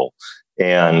measurable?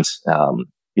 And,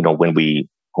 when we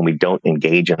don't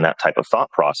engage in that type of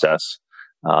thought process,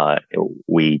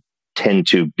 we tend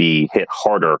to be hit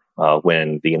harder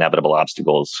when the inevitable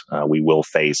obstacles we will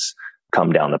face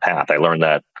come down the path. I learned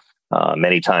that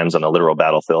many times on the literal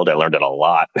battlefield. I learned it a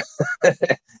lot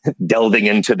delving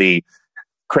into the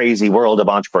crazy world of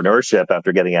entrepreneurship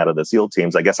after getting out of the SEAL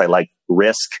teams. I guess I like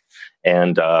risk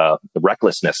and the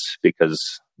recklessness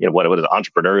because what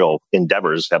entrepreneurial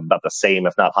endeavors have about the same,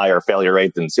 if not higher, failure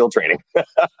rate than SEAL training. I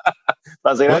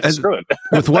was like, screw it.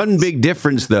 With one big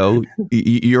difference, though,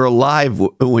 you're alive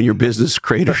when you're business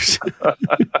creators.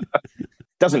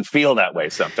 Doesn't feel that way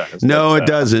sometimes. No, it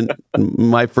doesn't.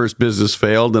 My first business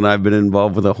failed, and I've been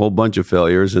involved with a whole bunch of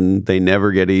failures, and they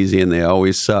never get easy, and they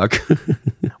always suck.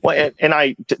 Well,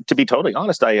 and to be totally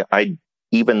honest, I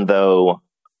even though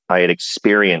I had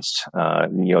experienced,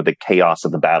 the chaos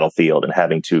of the battlefield and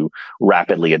having to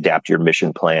rapidly adapt your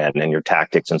mission plan and your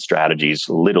tactics and strategies,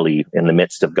 literally in the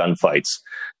midst of gunfights.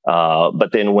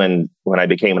 But then when I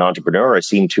became an entrepreneur, I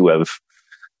seemed to have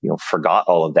forgot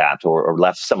all of that or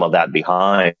left some of that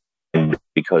behind,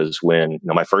 because when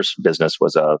my first business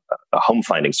was a home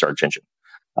finding search engine.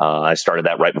 I started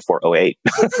that right before 2008.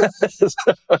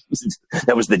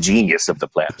 That was the genius of the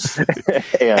plan.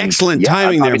 Excellent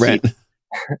timing there, Brent.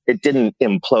 It didn't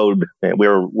implode. We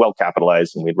were well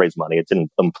capitalized and we'd raised money. It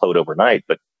didn't implode overnight,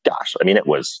 but gosh,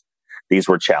 these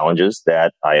were challenges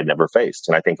that I had never faced.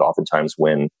 And I think oftentimes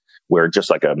when we're just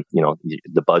like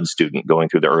the bud student going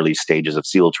through the early stages of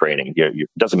SEAL training, it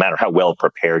doesn't matter how well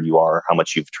prepared you are, how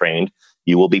much you've trained,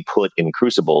 you will be put in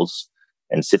crucibles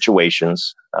and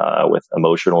situations with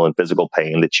emotional and physical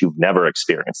pain that you've never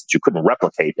experienced, that you couldn't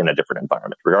replicate in a different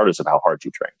environment, regardless of how hard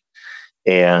you train.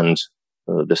 And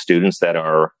the students that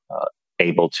are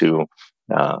able to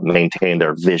maintain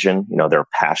their vision, their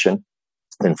passion,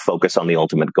 and focus on the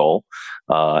ultimate goal,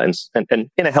 and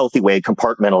in a healthy way,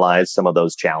 compartmentalize some of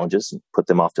those challenges and put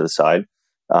them off to the side,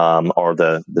 are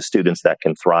the students that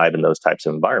can thrive in those types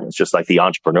of environments, just like the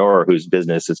entrepreneur whose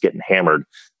business is getting hammered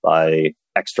by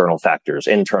external factors,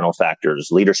 internal factors,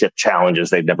 leadership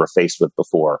challenges they've never faced with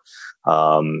before.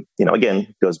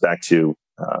 Again, goes back to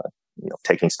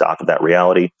taking stock of that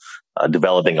reality,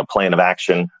 developing a plan of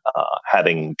action,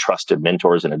 having trusted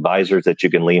mentors and advisors that you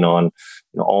can lean on.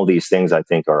 All these things I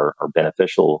think are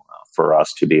beneficial for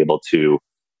us to be able to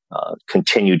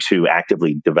continue to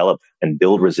actively develop and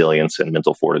build resilience and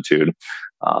mental fortitude.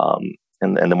 And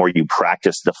the more you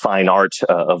practice the fine art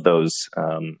of those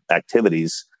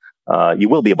activities, you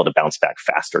will be able to bounce back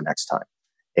faster next time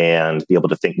and be able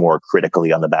to think more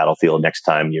critically on the battlefield next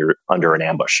time you're under an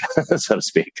ambush, so to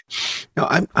speak. Now,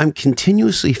 I'm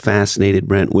continuously fascinated,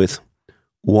 Brent, with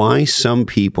why some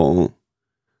people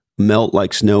melt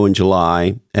like snow in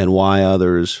July and why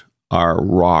others are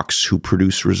rocks who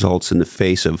produce results in the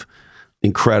face of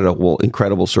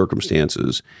incredible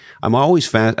circumstances. I've always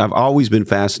been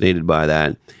fascinated by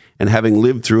that, and having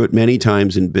lived through it many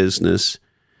times in business,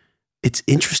 it's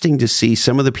interesting to see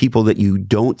some of the people that you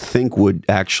don't think would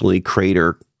actually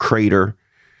crater.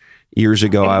 Years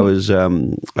ago, I was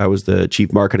the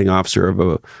chief marketing officer of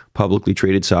a publicly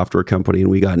traded software company, and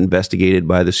we got investigated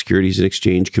by the Securities and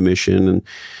Exchange Commission and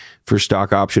for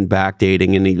stock option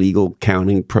backdating and illegal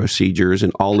counting procedures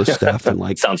and all this stuff.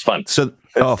 And sounds fun. So,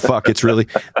 oh fuck, it's really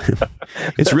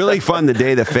fun the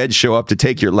day the feds show up to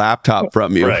take your laptop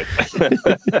from you. Right.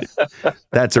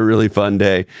 That's a really fun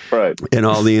day. Right. And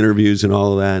all the interviews and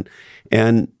all of that.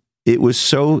 And it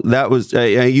was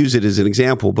I use it as an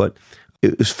example, but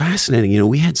it was fascinating.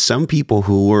 We had some people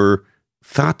who were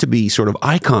thought to be sort of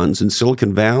icons in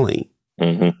Silicon Valley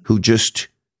who just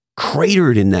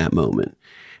cratered in that moment.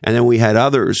 And then we had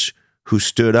others who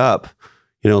stood up,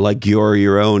 like Giora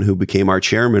Yaron, who became our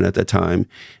chairman at the time.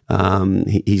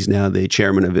 He's now the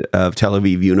chairman of Tel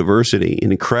Aviv University,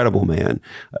 an incredible man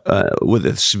with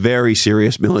a very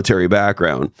serious military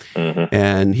background.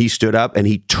 And he stood up and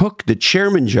he took the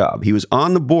chairman job. He was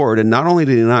on the board, and not only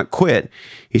did he not quit,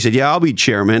 he said, yeah, I'll be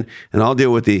chairman and I'll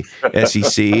deal with the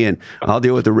SEC and I'll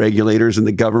deal with the regulators and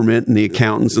the government and the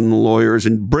accountants and the lawyers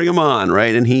and bring them on,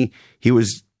 right? And he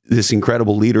was this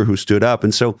incredible leader who stood up.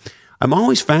 And so I'm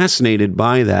always fascinated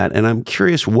by that. And I'm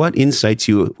curious what insights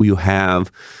you have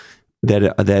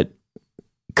that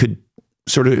could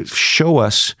sort of show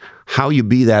us how you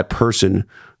be that person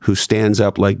who stands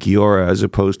up like Giora as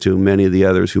opposed to many of the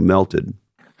others who melted.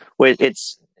 Well, it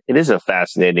is a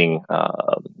fascinating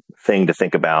thing to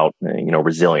think about,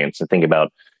 resilience, and think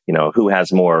about, who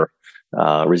has more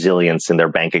resilience in their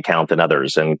bank account than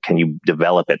others, and can you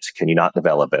develop it? Can you not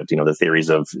develop it? The theories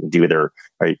of do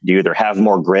you either have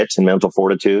more grit and mental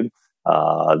fortitude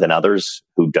than others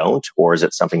who don't, or is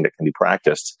it something that can be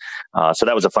practiced? So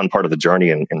that was a fun part of the journey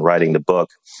in writing the book.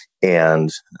 And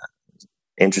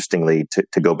interestingly,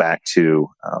 to go back to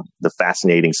the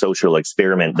fascinating social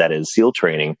experiment that is SEAL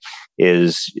training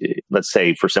is, let's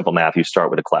say for simple math, you start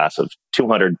with a class of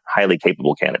 200 highly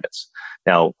capable candidates.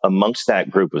 Now, amongst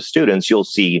that group of students, you'll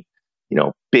see,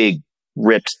 big,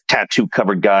 ripped,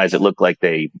 tattoo-covered guys that look like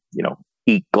they,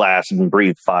 eat glass and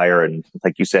breathe fire and,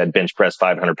 like you said, bench press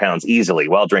 500 pounds easily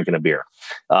while drinking a beer.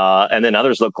 And then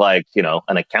others look like,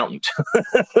 an accountant.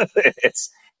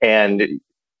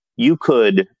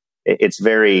 It's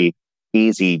very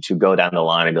easy to go down the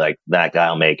line and be like, that guy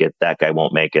will make it, that guy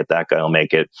won't make it, that guy will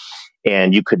make it.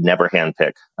 And you could never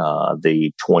handpick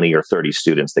the 20 or 30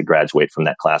 students that graduate from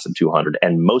that class of 200.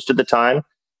 And most of the time,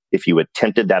 if you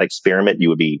attempted that experiment, you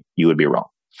would be wrong.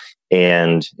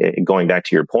 And going back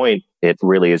to your point, it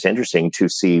really is interesting to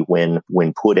see when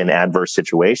put in adverse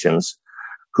situations,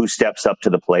 who steps up to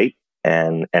the plate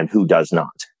and who does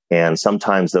not. And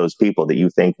sometimes those people that you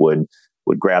think would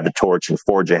grab the torch and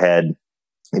forge ahead,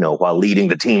 while leading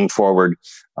the team forward,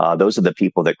 those are the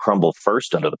people that crumble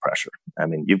first under the pressure. I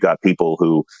mean, you've got people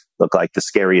who look like the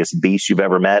scariest beast you've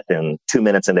ever met, and 2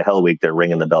 minutes into Hell Week, they're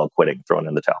ringing the bell, quitting, throwing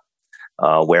in the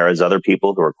towel. Whereas other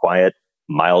people who are quiet,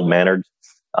 mild-mannered,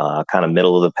 kind of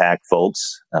middle of the pack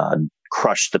folks,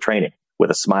 crush the training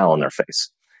with a smile on their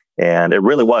face. And it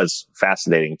really was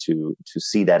fascinating to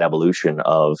see that evolution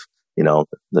of,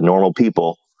 the normal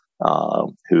people,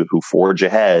 who forge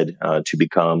ahead, to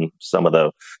become some of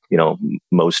the,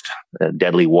 most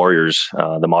deadly warriors,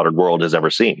 the modern world has ever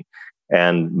seen.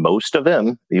 And most of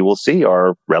them, you will see,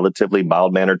 are relatively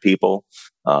mild-mannered people,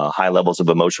 high levels of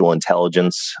emotional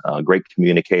intelligence, great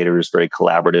communicators, very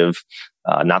collaborative,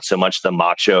 not so much the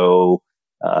macho,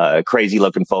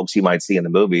 crazy-looking folks you might see in the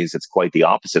movies. It's quite the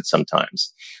opposite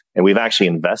sometimes. And we've actually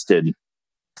invested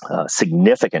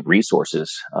significant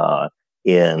resources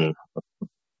in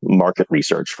market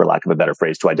research, for lack of a better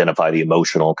phrase, to identify the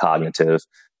emotional, cognitive,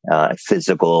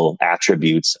 physical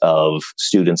attributes of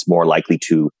students more likely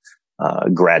to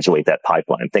graduate that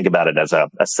pipeline. Think about it as a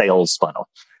sales funnel.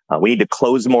 We need to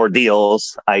close more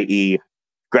deals, i.e.,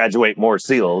 graduate more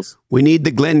SEALs. We need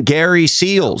the Glengarry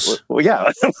SEALs. Well,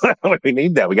 yeah, we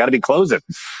need that. We got to be closing.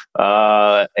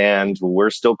 And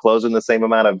we're still closing the same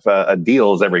amount of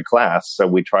deals every class. So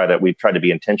we've tried to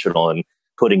be intentional in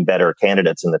putting better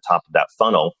candidates in the top of that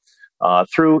funnel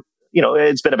through,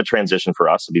 it's a bit of a transition for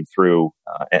us to be through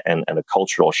and a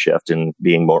cultural shift and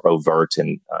being more overt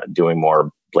and doing more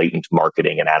blatant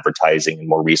marketing and advertising and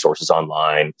more resources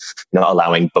online,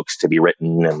 allowing books to be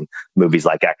written and movies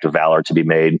like Act of Valor to be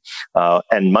made.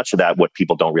 And much of that, what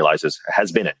people don't realize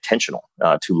has been intentional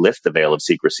to lift the veil of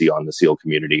secrecy on the SEAL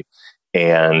community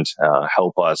and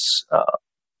help us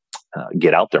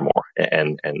get out there more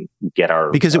and get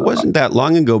our... Because it wasn't that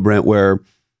long ago, Brent, where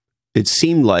it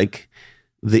seemed like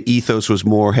the ethos was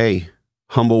more, hey,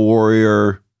 humble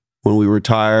warrior. When we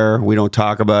retire, we don't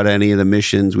talk about any of the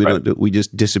missions. We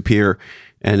just disappear.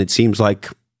 And it seems like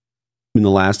in the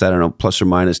last, plus or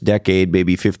minus decade,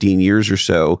 maybe 15 years or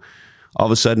so, all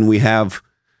of a sudden we have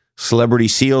celebrity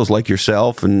SEALs like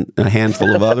yourself and a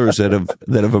handful of others that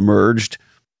have emerged.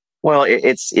 Well,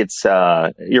 it's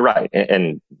you're right.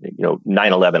 And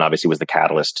 9/11 obviously was the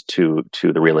catalyst to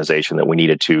the realization that we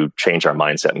needed to change our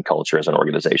mindset and culture as an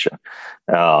organization.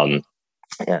 And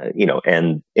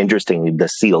interestingly, the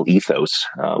SEAL ethos,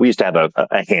 we used to have a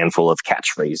handful of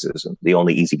catchphrases, and the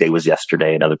only easy day was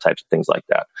yesterday and other types of things like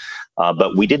that.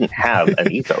 But we didn't have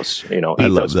an ethos, I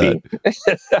love that.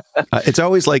 It's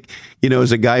always like,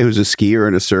 as a guy who's a skier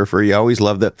and a surfer, you always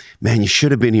love that, man, you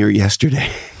should have been here yesterday.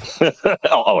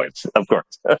 Always, of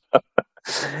course.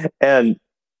 And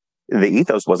the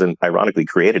ethos wasn't ironically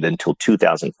created until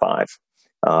 2005.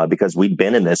 Because we'd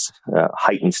been in this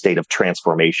heightened state of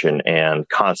transformation and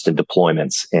constant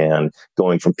deployments and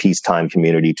going from peacetime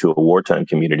community to a wartime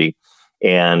community.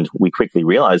 And we quickly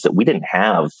realized that we didn't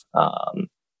have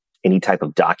any type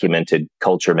of documented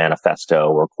culture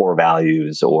manifesto or core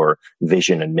values or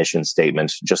vision and mission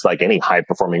statements, just like any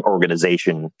high-performing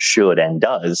organization should and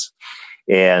does.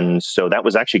 And so that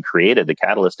was actually created. The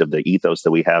catalyst of the ethos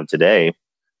that we have today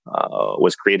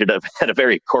was created at a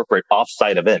very corporate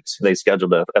offsite event. They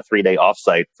scheduled a 3-day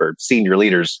offsite for senior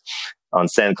leaders on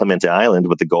San Clemente Island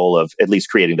with the goal of at least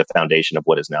creating the foundation of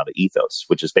what is now the ethos,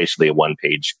 which is basically a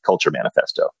 1-page culture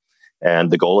manifesto.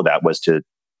 And the goal of that was to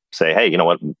say, hey, you know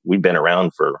what? We've been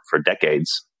around for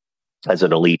decades as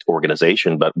an elite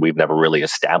organization, but we've never really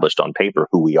established on paper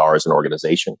who we are as an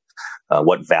organization.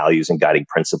 What values and guiding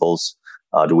principles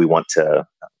do we want to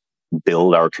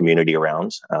build our community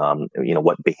around?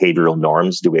 What behavioral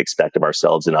norms do we expect of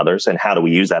ourselves and others? And how do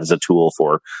we use that as a tool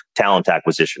for talent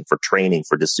acquisition, for training,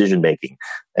 for decision making?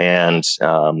 And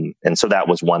so that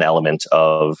was one element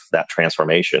of that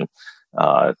transformation,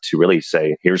 to really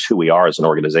say, here's who we are as an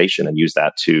organization, and use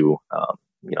that to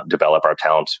develop our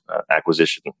talent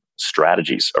acquisition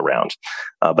strategies around.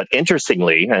 But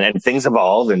interestingly, and things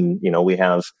evolve, and we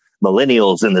have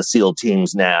millennials in the SEAL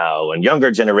teams now and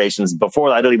younger generations. Before,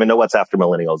 I don't even know what's after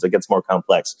millennials. It gets more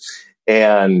complex.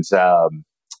 And,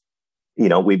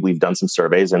 we've done some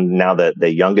surveys, and now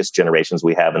the youngest generations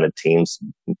we have in the teams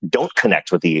don't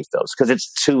connect with the ethos because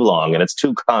it's too long and it's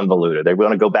too convoluted. They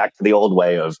want to go back to the old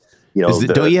way of,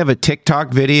 don't you have a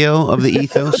TikTok video of the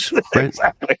ethos?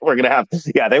 Exactly. We're going to have,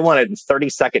 they want it in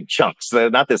 30-second chunks. They're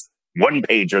not this one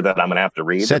pager that I'm going to have to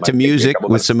read. Set to music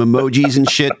with some emojis and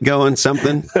shit going,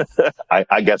 something?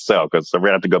 I guess so, because we're going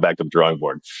to have to go back to the drawing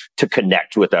board to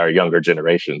connect with our younger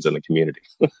generations in the community.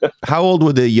 How old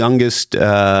would the youngest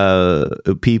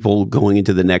people going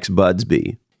into the next buds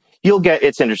be?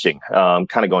 It's interesting, kind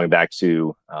of going back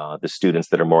to the students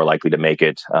that are more likely to make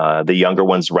it. The younger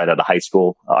ones right out of high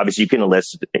school. Obviously, you can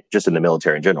enlist just in the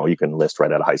military in general. You can enlist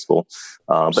right out of high school.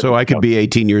 So I could be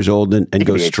 18 years old and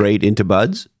go straight into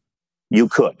buds? You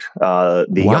could. The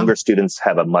younger students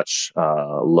have a much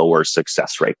lower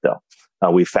success rate, though.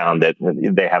 We found that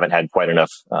they haven't had quite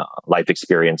enough life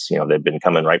experience. They've been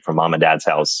coming right from mom and dad's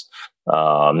house.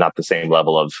 Not the same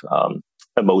level of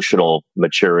emotional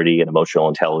maturity and emotional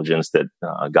intelligence that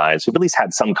guys who've at least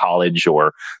had some college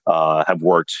or have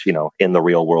worked, in the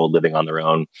real world, living on their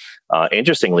own.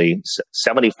 Interestingly,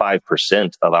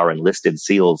 75% of our enlisted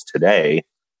SEALs today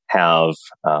have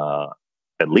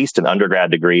at least an undergrad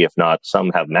degree, if not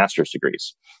some have master's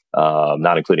degrees,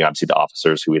 not including obviously the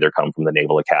officers who either come from the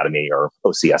Naval Academy or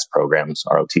OCS programs,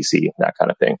 ROTC, that kind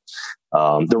of thing.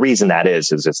 The reason that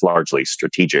is it's largely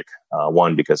strategic.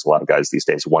 One, because a lot of guys these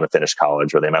days want to finish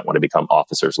college or they might want to become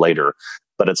officers later.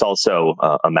 But it's also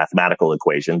a mathematical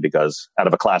equation because out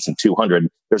of a class of 200,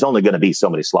 there's only going to be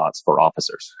so many slots for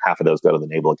officers. Half of those go to the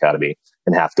Naval Academy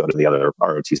and half go to the other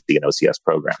ROTC and OCS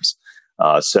programs.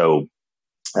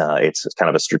 It's kind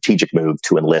of a strategic move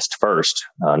to enlist first,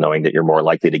 knowing that you're more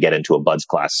likely to get into a BUDS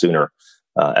class sooner,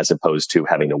 as opposed to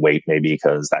having to wait maybe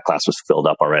because that class was filled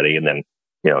up already. And then,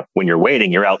 when you're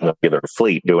waiting, you're out in the regular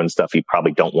fleet doing stuff you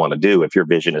probably don't want to do if your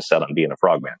vision is set on being a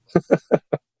frogman.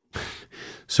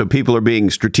 So people are being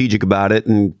strategic about it,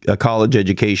 and a college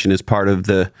education is part of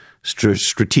the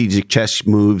strategic chess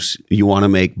moves you want to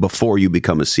make before you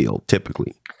become a SEAL,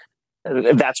 typically.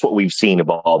 That's what we've seen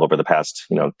evolve over the past,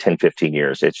 10, 15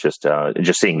 years. It's just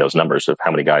seeing those numbers of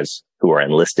how many guys who are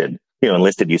enlisted.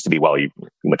 Enlisted used to be, you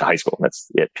went to high school. That's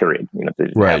it, period.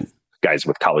 Right. Guys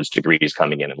with college degrees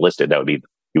coming in enlisted, that would be,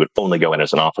 you would only go in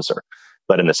as an officer.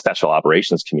 But in the special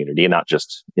operations community, and not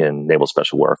just in naval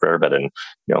special warfare, but in,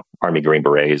 Army Green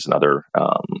Berets and other,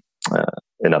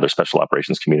 in other special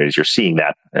operations communities, you're seeing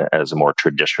that as a more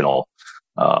traditional,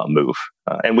 move.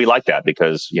 And we like that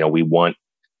because, we want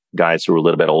guys who are a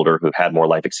little bit older, who've had more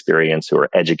life experience, who are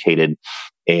educated,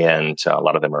 and a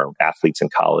lot of them are athletes in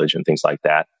college and things like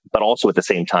that. But also at the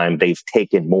same time, they've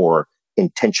taken more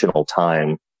intentional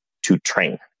time to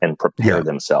train and prepare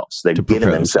themselves. They've given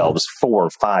themselves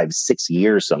 4, 5, 6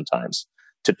 years sometimes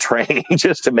to train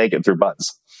just to make it through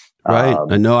BUDS. Right.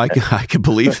 I know. I can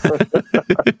believe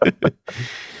that.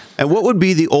 And what would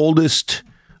be the oldest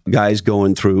guys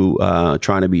going through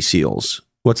trying to be SEALs?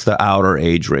 What's the outer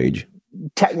age range?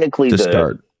 Technically,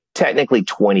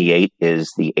 28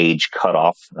 is the age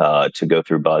cutoff to go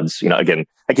through BUDS. Again,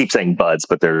 I keep saying BUDS,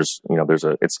 but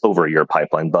it's over a year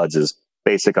pipeline. BUDS is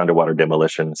basic underwater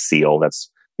demolition SEAL. That's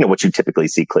what you typically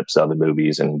see clips of in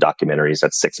movies and documentaries.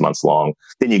 That's 6 months long.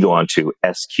 Then you go on to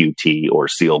SQT or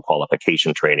SEAL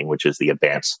qualification training, which is the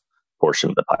advanced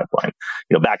portion of the pipeline.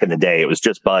 Back in the day, it was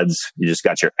just BUDS. You just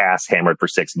got your ass hammered for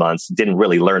 6 months, didn't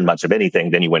really learn much of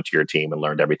anything. Then you went to your team and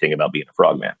learned everything about being a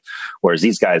frogman. Whereas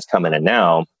these guys coming in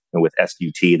now, and with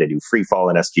SQT, they do free fall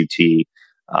in SQT.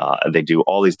 They do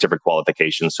all these different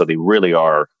qualifications. So they really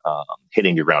are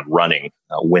hitting the ground running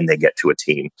when they get to a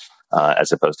team,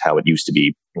 as opposed to how it used to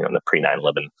be, in the pre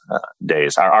 9/11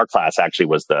 days. Our class actually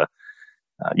was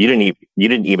you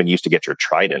didn't even used to get your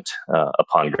trident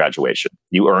upon graduation.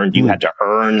 You had to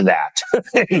earn that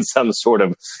in some sort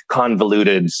of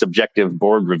convoluted subjective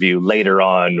board review later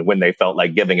on when they felt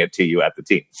like giving it to you at the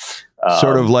team.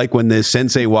 Sort of like when the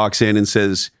sensei walks in and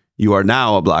says, "You are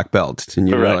now a black belt," and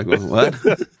you're like, well, "What?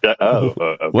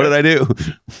 Okay. What did I do?"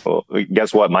 Well,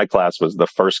 guess what? My class was the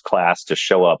first class to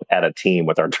show up at a team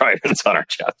with our tridents on our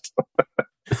chest.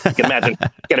 You can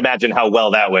imagine how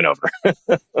well that went over.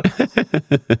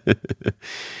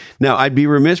 Now, I'd be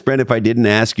remiss, Brent, if I didn't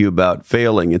ask you about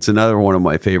failing. It's another one of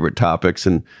my favorite topics,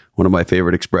 and one of my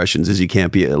favorite expressions is you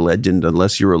can't be a legend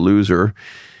unless you're a loser.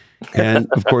 And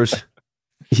of course,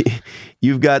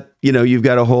 you've got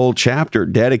a whole chapter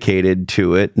dedicated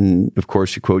to it. And of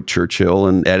course, you quote Churchill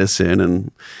and Edison,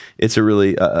 and it's a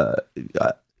really,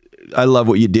 I love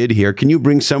what you did here. Can you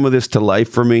bring some of this to life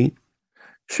for me?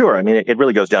 Sure. I mean, it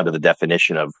really goes down to the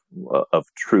definition of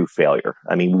true failure.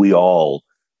 I mean, we all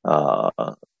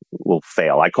will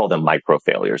fail. I call them micro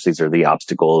failures. These are the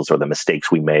obstacles or the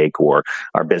mistakes we make, or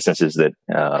our businesses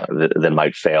that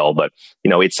might fail. But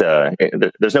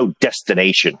there's no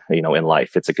destination, in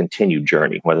life. It's a continued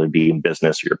journey, whether it be in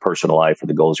business or your personal life or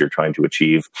the goals you're trying to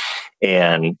achieve.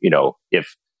 And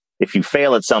if you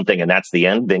fail at something and that's the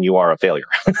end, then you are a failure.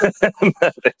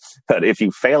 But if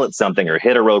you fail at something or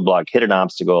hit a roadblock, hit an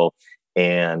obstacle,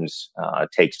 and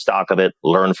take stock of it,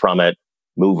 learn from it,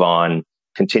 move on,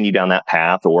 continue down that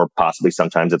path, or possibly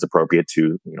sometimes it's appropriate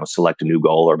to select a new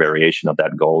goal or variation of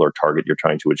that goal or target you're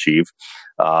trying to achieve,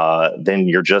 then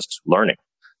you're just learning.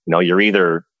 You're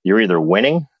either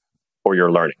winning or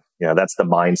you're learning. That's the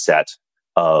mindset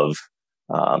of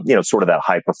sort of that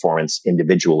high performance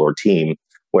individual or team.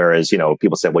 Whereas,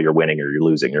 people say, well, you're winning or you're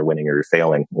losing, you're winning or you're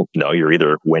failing. Well, no, you're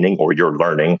either winning or you're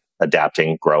learning,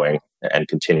 adapting, growing, and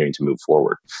continuing to move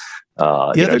forward.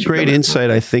 The other great insight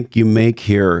I think you make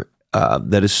here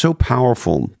that is so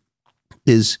powerful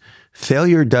is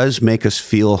failure does make us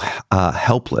feel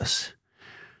helpless.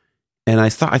 And I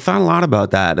thought a lot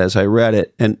about that as I read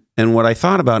it. And what I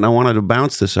thought about, and I wanted to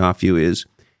bounce this off you, is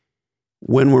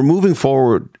when we're moving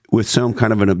forward with some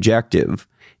kind of an objective,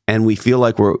 and we feel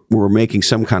like we're making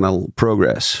some kind of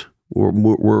progress, we're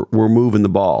moving the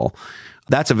ball.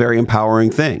 That's a very empowering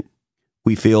thing.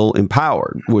 We feel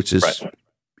empowered, which is, right,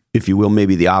 if you will,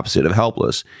 maybe the opposite of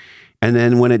helpless. And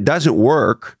then when it doesn't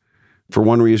work, for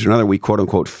one reason or another, we quote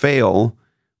unquote fail.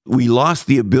 We lost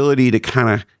the ability to kind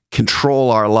of control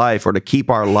our life or to keep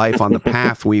our life on the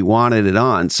path we wanted it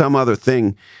on. Some other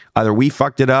thing, either we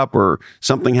fucked it up or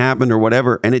something happened or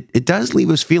whatever. And it does leave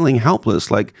us feeling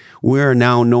helpless, like we're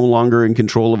now no longer in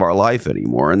control of our life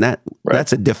anymore. And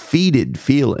that's a defeated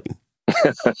feeling.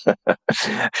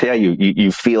 Yeah,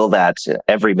 you feel that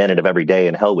every minute of every day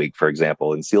in Hell Week, for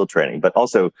example, in SEAL training, but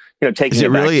also, taking Is it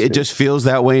really, it just feels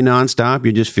that way nonstop?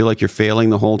 You just feel like you're failing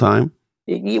the whole time?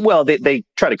 Well, they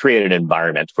try to create an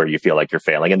environment where you feel like you're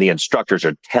failing, and the instructors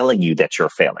are telling you that you're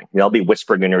failing. They'll be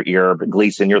whispering in your ear,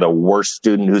 Gleason, you're the worst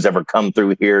student who's ever come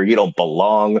through here. You don't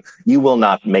belong. You will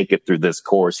not make it through this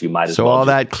course. You might as well. So all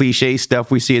that cliche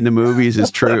stuff we see in the movies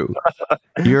is true.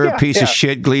 You're a piece of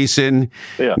shit, Gleason.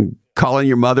 Yeah. Calling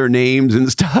your mother names and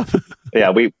stuff. Yeah,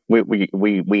 we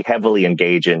heavily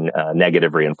engage in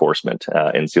negative reinforcement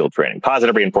in SEAL training.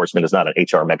 Positive reinforcement is not an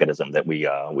HR mechanism that we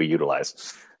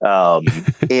utilize, but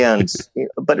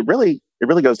it really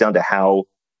goes down to how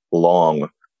long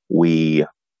we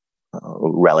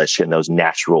relish in those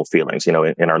natural feelings. In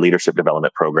our leadership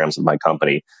development programs in my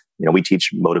company, we teach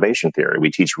motivation theory,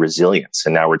 we teach resilience,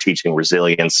 and now we're teaching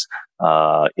resilience,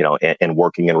 and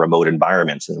working in remote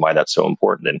environments, and why that's so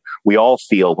important. And we all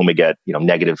feel when we get,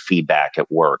 negative feedback at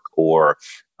work, or,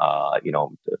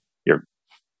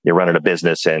 you're running a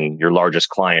business and your largest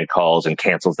client calls and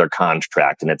cancels their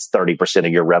contract, and it's 30%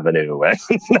 of your revenue, and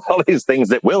all these things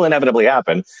that will inevitably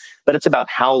happen. But it's about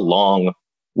how long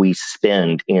we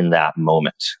spend in that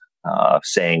moment,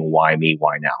 saying, why me?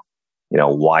 Why now?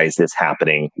 Why is this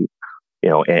happening?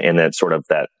 And that sort of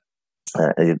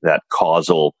that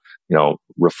causal,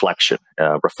 reflection.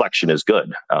 Reflection is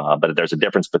good, but there's a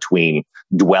difference between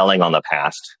dwelling on the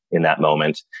past in that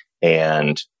moment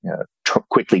and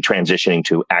quickly transitioning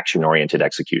to action-oriented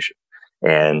execution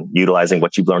and utilizing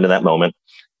what you've learned in that moment,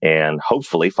 and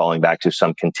hopefully falling back to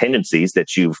some contingencies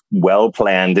that you've well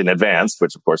planned in advance,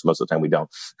 which of course most of the time we don't.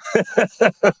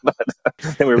 But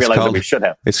then we realize that we should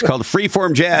have. It's called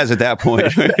freeform jazz at that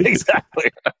point.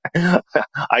 Exactly.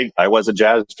 I was a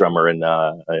jazz drummer in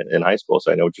high school,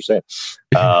 so I know what you're saying.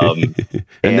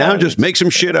 And now just make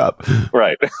some shit up.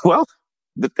 Right. Well,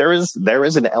 there is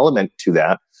an element to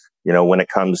that, when it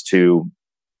comes to,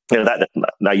 that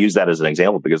I use that as an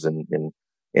example because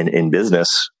in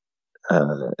business,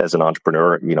 as an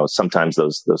entrepreneur, sometimes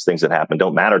those things that happen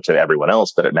don't matter to everyone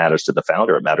else, but it matters to the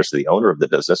founder. It matters to the owner of the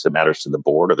business. It matters to the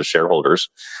board or the shareholders.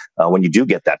 When you do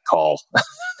get that call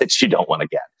that you don't want to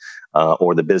get,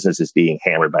 or the business is being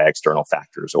hammered by external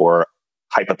factors, or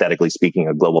hypothetically speaking,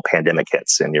 a global pandemic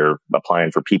hits and you're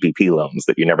applying for PPP loans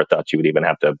that you never thought you would even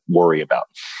have to worry about.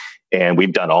 And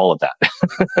we've done all of that.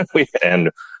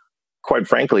 And quite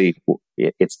frankly,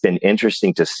 it's been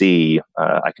interesting to see,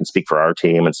 I can speak for our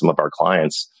team and some of our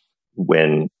clients,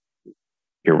 when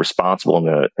you're responsible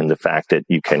in the fact that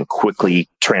you can quickly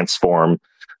transform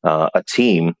a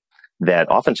team, that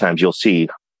oftentimes you'll see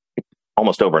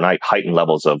almost overnight heightened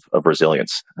levels of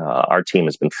resilience. Our team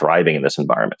has been thriving in this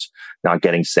environment, not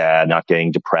getting sad, not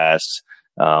getting depressed,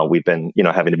 We've been,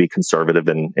 having to be conservative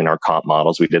in our comp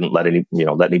models. We didn't let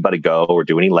anybody go or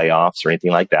do any layoffs or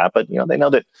anything like that. But, they know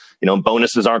that,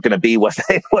 bonuses aren't going to be what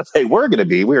they were going to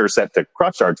be. We were set to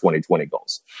crush our 2020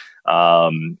 goals.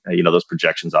 Those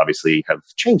projections obviously have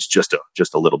changed just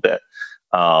a little bit.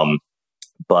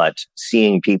 But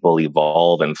seeing people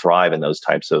evolve and thrive in those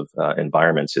types of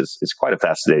environments is quite a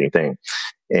fascinating thing.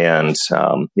 And,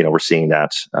 we're seeing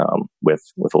that with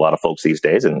a lot of folks these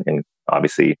days. And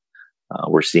obviously,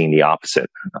 we're seeing the opposite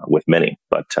with many.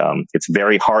 But it's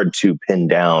very hard to pin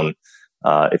down,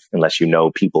 unless you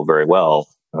know people very well,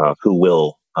 who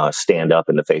will stand up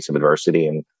in the face of adversity.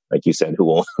 And like you said, who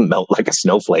will melt like a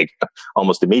snowflake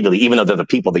almost immediately, even though they're the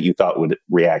people that you thought would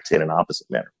react in an opposite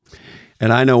manner.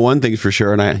 And I know one thing for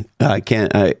sure, and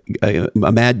I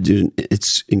imagine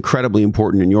it's incredibly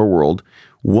important in your world.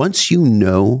 Once you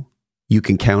know you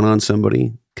can count on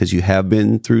somebody because you have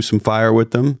been through some fire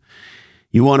with them,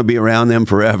 you want to be around them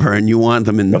forever, and you want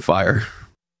them in the fire.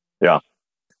 Yeah.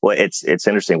 Well, it's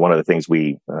interesting. One of the things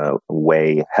we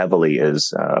weigh heavily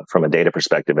is, from a data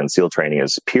perspective in SEAL training,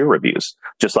 is peer reviews.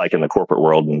 Just like in the corporate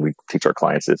world, and we teach our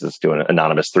clients this, is doing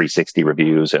anonymous 360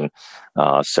 reviews, and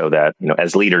so that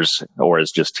as leaders or as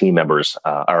just team members,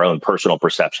 our own personal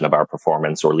perception of our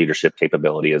performance or leadership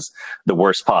capability is the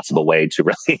worst possible way to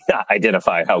really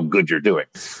identify how good you're doing.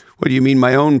 What do you mean?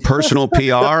 My own personal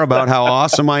PR about how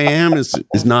awesome I am is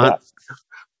not.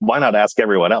 Why not ask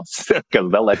everyone else?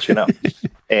 Because they'll let you know.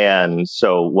 And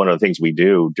so one of the things we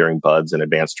do during BUD/S and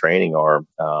advanced training are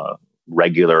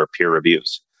regular peer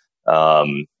reviews.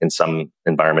 In some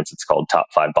environments, it's called top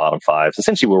 5, bottom 5.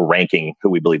 Essentially, we're ranking who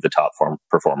we believe the top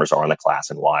performers are in the class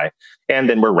and why. And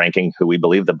then we're ranking who we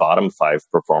believe the bottom 5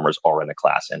 performers are in the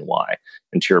class and why.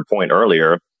 And to your point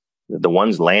earlier, the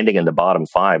ones landing in the bottom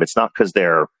 5, it's not because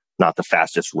they're not the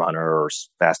fastest runner or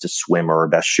fastest swimmer or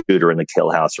best shooter in the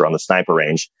kill house or on the sniper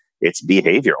range. It's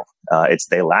behavioral.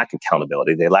 They lack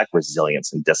accountability. They lack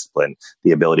resilience and discipline,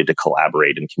 the ability to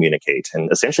collaborate and communicate,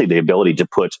 and essentially the ability to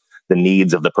put the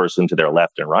needs of the person to their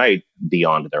left and right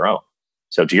beyond their own.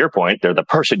 So to your point, they're the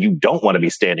person you don't want to be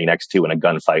standing next to in a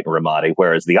gunfight in Ramadi,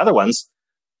 whereas the other ones,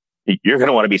 you're going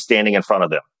to want to be standing in front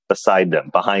of them, beside them,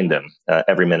 behind them,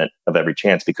 every minute of every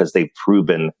chance, because they've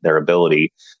proven their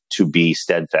ability to be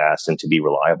steadfast and to be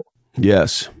reliable.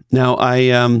 Yes. Now,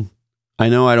 I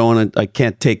know I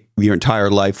can't take your entire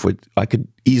life I could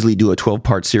easily do a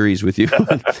 12-part series with you.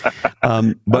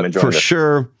 But for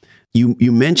sure,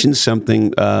 you mentioned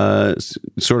something,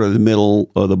 sort of the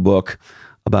middle of the book,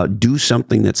 about do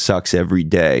something that sucks every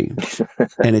day.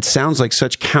 And it sounds like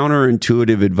such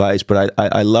counterintuitive advice, but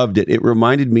I loved it. It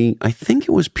reminded me, I think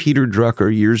it was Peter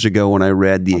Drucker years ago when I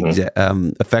read the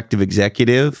Effective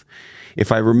Executive.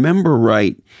 If I remember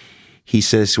right, he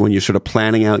says when you're sort of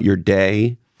planning out your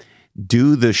day,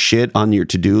 do the shit on your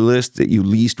to-do list that you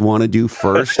least want to do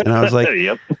first. And I was like,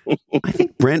 yep. I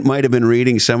think Brent might have been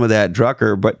reading some of that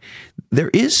Drucker, but there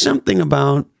is something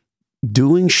about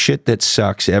doing shit that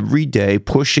sucks every day,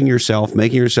 pushing yourself,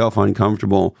 making yourself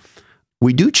uncomfortable.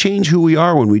 We do change who we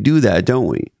are when we do that, don't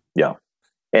we? Yeah.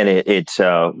 And it's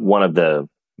one of the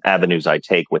avenues I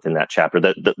take within that chapter.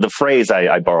 The phrase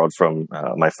I borrowed from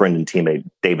my friend and teammate,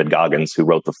 David Goggins, who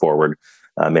wrote the foreword.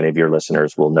 Many of your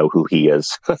listeners will know who he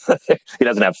is. He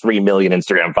doesn't have 3 million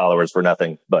Instagram followers for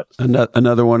nothing. But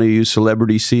another one of you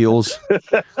celebrity SEALs.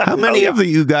 How many of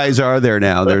you guys are there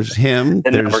now? There's him.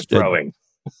 The number's growing.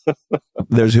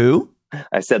 There's who?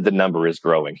 I said the number is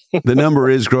growing. The number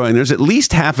is growing. There's at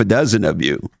least half a dozen of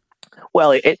you.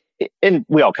 Well, and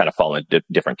we all kind of fall into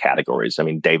different categories. I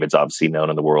mean, David's obviously known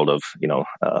in the world of,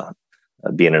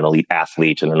 being an elite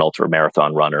athlete and an ultra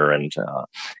marathon runner and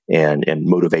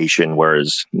motivation.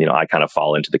 Whereas, I kind of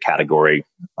fall into the category,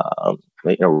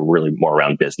 really more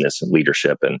around business and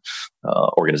leadership and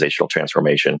organizational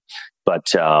transformation. But,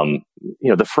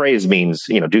 the phrase means,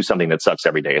 do something that sucks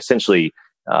every day. Essentially,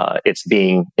 it's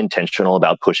being intentional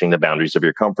about pushing the boundaries of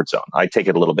your comfort zone. I take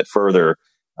it a little bit further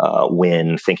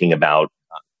when thinking about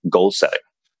goal setting.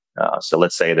 So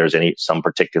let's say there's some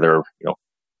particular,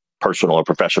 personal or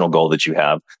professional goal that you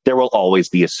have, there will always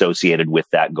be associated with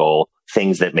that goal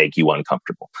things that make you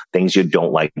uncomfortable, things you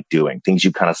don't like doing, things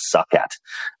you kind of suck at.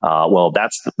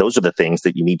 Those are the things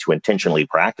that you need to intentionally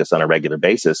practice on a regular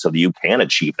basis so that you can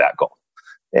achieve that goal.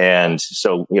 And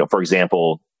so, for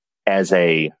example, as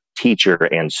a teacher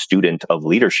and student of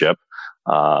leadership,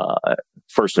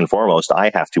 first and foremost, I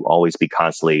have to always be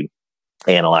constantly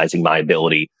analyzing my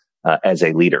ability as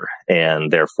a leader.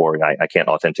 And therefore, I can't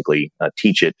authentically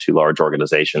teach it to large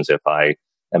organizations if I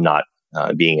am not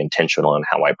being intentional in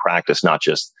how I practice, not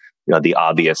just the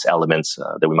obvious elements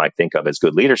that we might think of as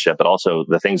good leadership, but also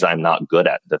the things I'm not good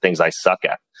at, the things I suck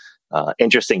at.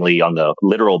 Interestingly, on the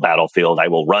literal battlefield, I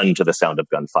will run to the sound of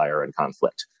gunfire and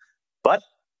conflict. But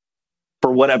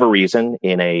for whatever reason,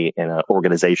 in an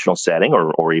organizational setting,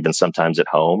 or even sometimes at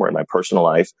home or in my personal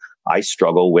life, I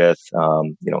struggle with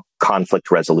conflict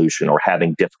resolution, or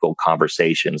having difficult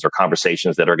conversations, or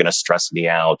conversations that are going to stress me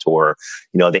out, or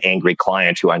the angry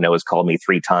client who I know has called me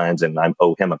 3 times and I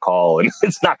owe him a call and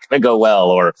it's not going to go well,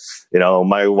 or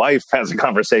my wife has a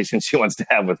conversation she wants to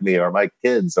have with me, or my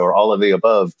kids, or all of the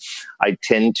above. I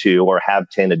tend to, or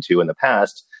have tended to in the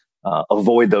past,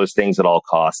 avoid those things at all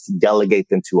costs, delegate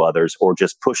them to others, or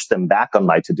just push them back on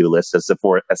my to-do list as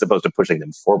opposed to pushing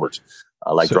them forward.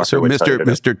 So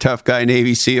Mr. Tough Guy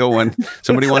Navy SEAL, when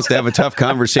somebody wants to have a tough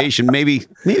conversation, maybe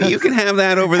you can have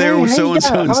that over there with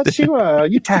so-and-so instead. How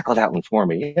about you tackle that one for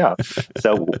me? Yeah.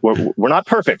 So we're not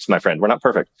perfect, my friend. We're not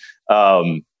perfect.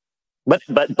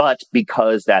 But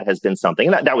because that has been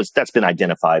something, and that's been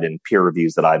identified in peer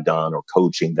reviews that I've done, or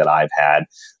coaching that I've had,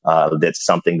 that's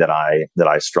something that I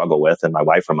struggle with, and my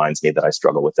wife reminds me that I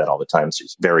struggle with that all the time.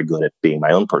 She's very good at being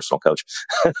my own personal coach,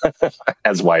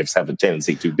 as wives have a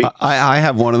tendency to be. I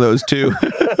have one of those too.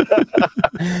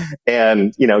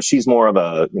 And she's more of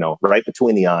a right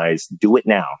between the eyes. Do it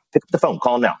now. Pick up the phone.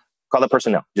 Call them now. Call that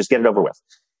person now. Just get it over with.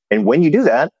 And when you do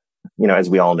that, as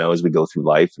we all know, as we go through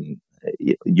life, and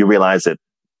you realize that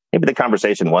maybe the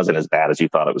conversation wasn't as bad as you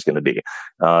thought it was going to be.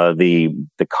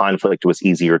 The conflict was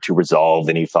easier to resolve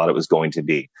than you thought it was going to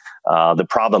be. The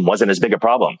problem wasn't as big a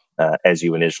problem as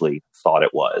you initially thought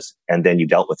it was. And then you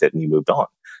dealt with it and you moved on.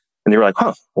 And you're like,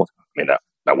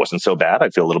 that wasn't so bad. I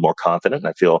feel a little more confident.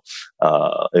 I feel,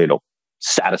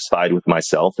 satisfied with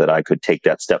myself that I could take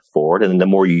that step forward. And the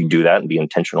more you do that and be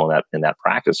intentional in that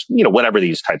practice, whatever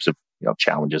these types of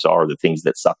challenges are, the things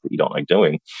that suck that you don't like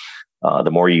doing,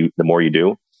 the more you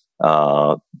do,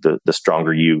 the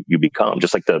stronger you become.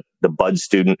 Just like the Bud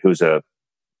student who's a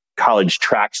college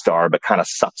track star but kind of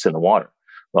sucks in the water.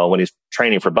 Well, when he's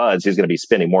training for Buds, he's going to be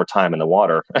spending more time in the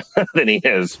water than he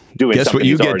is doing Guess something what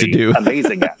you he's get to do.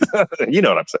 amazing at. You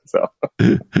know what I'm saying? So,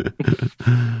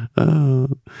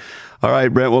 all right,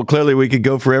 Brent. Well, clearly we could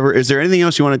go forever. Is there anything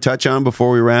else you want to touch on before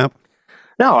we wrap?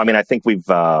 No, I think we've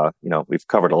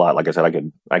covered a lot. Like I said,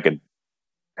 I could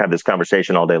have this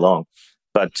conversation all day long,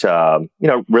 but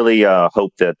really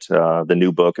hope that the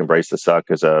new book, Embrace the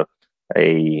Suck, is a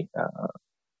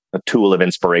tool of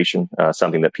inspiration,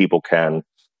 something that people can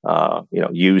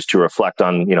use to reflect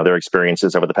on their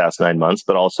experiences over the past 9 months,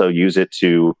 but also use it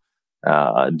to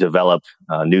develop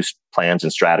new plans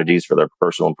and strategies for their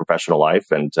personal and professional life,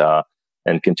 and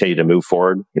continue to move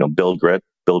forward. Build grit,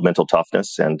 build mental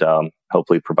toughness, and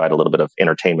hopefully provide a little bit of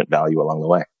entertainment value along the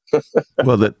way.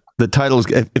 Well, the title is,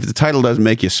 if the title doesn't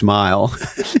make you smile,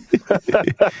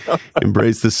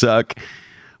 Embrace the Suck.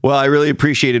 Well, I really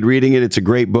appreciated reading it. It's a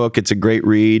great book. It's a great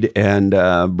read. And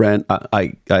Brent,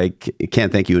 I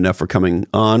can't thank you enough for coming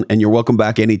on, and you're welcome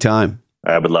back anytime.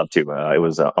 I would love to. It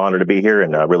was an honor to be here,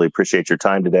 and I really appreciate your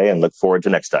time today, and look forward to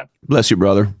next time. Bless you,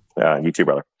 brother. You too,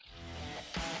 brother.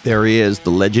 There he is,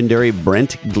 the legendary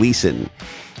Brent Gleason.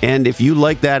 And if you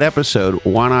like that episode,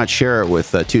 why not share it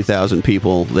with 2,000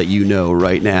 people that you know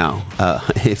right now?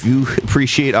 If you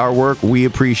appreciate our work, we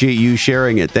appreciate you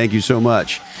sharing it. Thank you so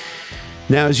much.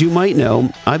 Now, as you might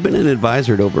know, I've been an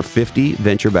advisor to over 50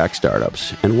 venture-backed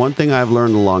startups. And one thing I've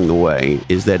learned along the way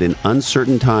is that in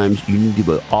uncertain times, you need to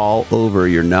be all over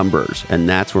your numbers. And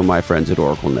that's where my friends at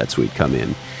Oracle NetSuite come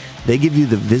in. They give you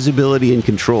the visibility and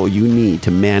control you need to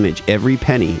manage every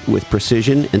penny with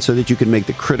precision, and so that you can make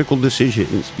the critical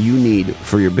decisions you need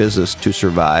for your business to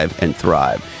survive and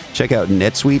thrive. Check out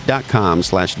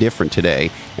netsuite.com/different today,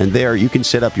 and there you can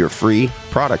set up your free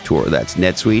product tour. That's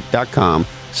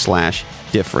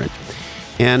netsuite.com/different.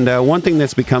 And one thing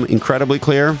that's become incredibly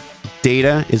clear,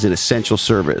 data is an essential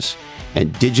service,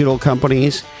 and digital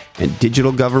companies and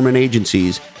digital government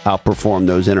agencies outperform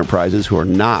those enterprises who are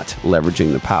not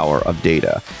leveraging the power of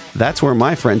data. That's where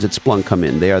my friends at Splunk come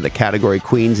in. They are the category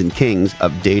queens and kings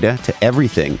of data to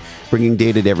everything, bringing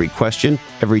data to every question,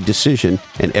 every decision,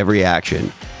 and every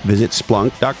action. Visit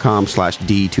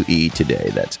splunk.com/D2E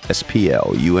today. That's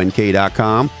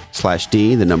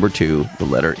SPLUNK.com/D, the number 2, the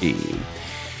letter E.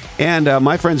 And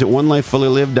my friends at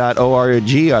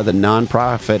onelifefullylive.org are the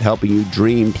nonprofit helping you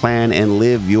dream, plan, and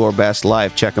live your best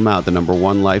life. Check them out, the number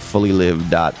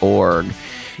onelifefullylive.org.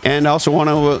 And I also want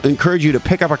to encourage you to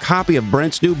pick up a copy of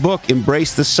Brent's new book,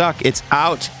 Embrace the Suck. It's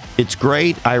out. It's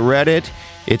great. I read it.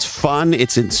 It's fun.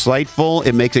 It's insightful.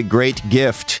 It makes a great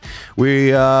gift.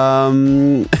 We're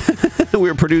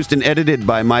produced and edited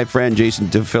by my friend Jason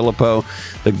DeFilippo,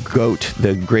 the GOAT,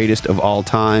 the greatest of all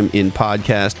time in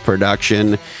podcast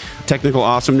production. Technical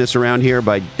awesomeness around here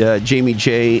by Jamie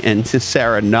J. and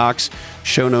Sarah Knox.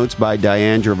 Show notes by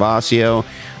Diane Gervasio.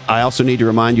 I also need to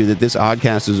remind you that this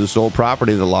oddcast is the sole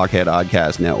property of the Lochhead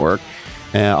Oddcast Network.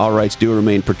 All rights do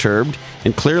remain perturbed.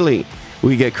 And clearly,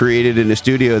 we get created in a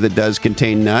studio that does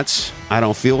contain nuts. I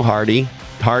don't feel hardy.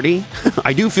 Hardy?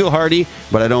 I do feel hardy,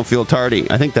 but I don't feel tardy.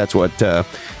 I think that's what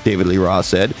David Lee Roth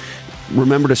said.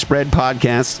 Remember to spread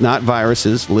podcasts, not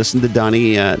viruses. Listen to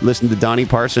Donnie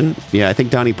Parson. Yeah, I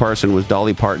think Donnie Parson was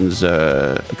Dolly Parton's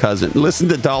cousin. Listen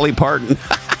to Dolly Parton.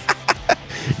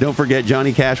 Don't forget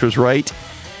Johnny Cash was right.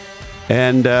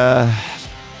 And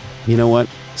you know what?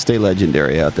 Stay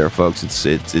legendary out there, folks.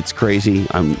 It's crazy.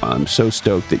 I'm so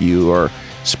stoked that you are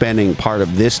spending part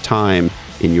of this time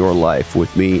in your life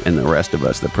with me and the rest of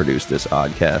us that produce this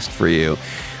oddcast for you.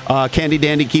 Candy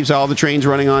Dandy keeps all the trains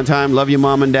running on time. Love you,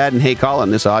 Mom and Dad. And hey,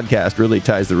 Colin, this oddcast really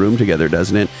ties the room together,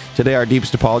 doesn't it? Today, our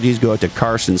deepest apologies go out to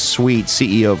Carson Sweet,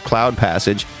 CEO of Cloud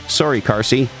Passage. Sorry,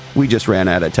 Carsey. We just ran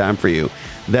out of time for you.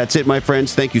 That's it, my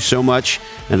friends. Thank you so much.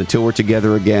 And until we're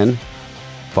together again,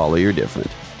 follow your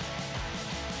different.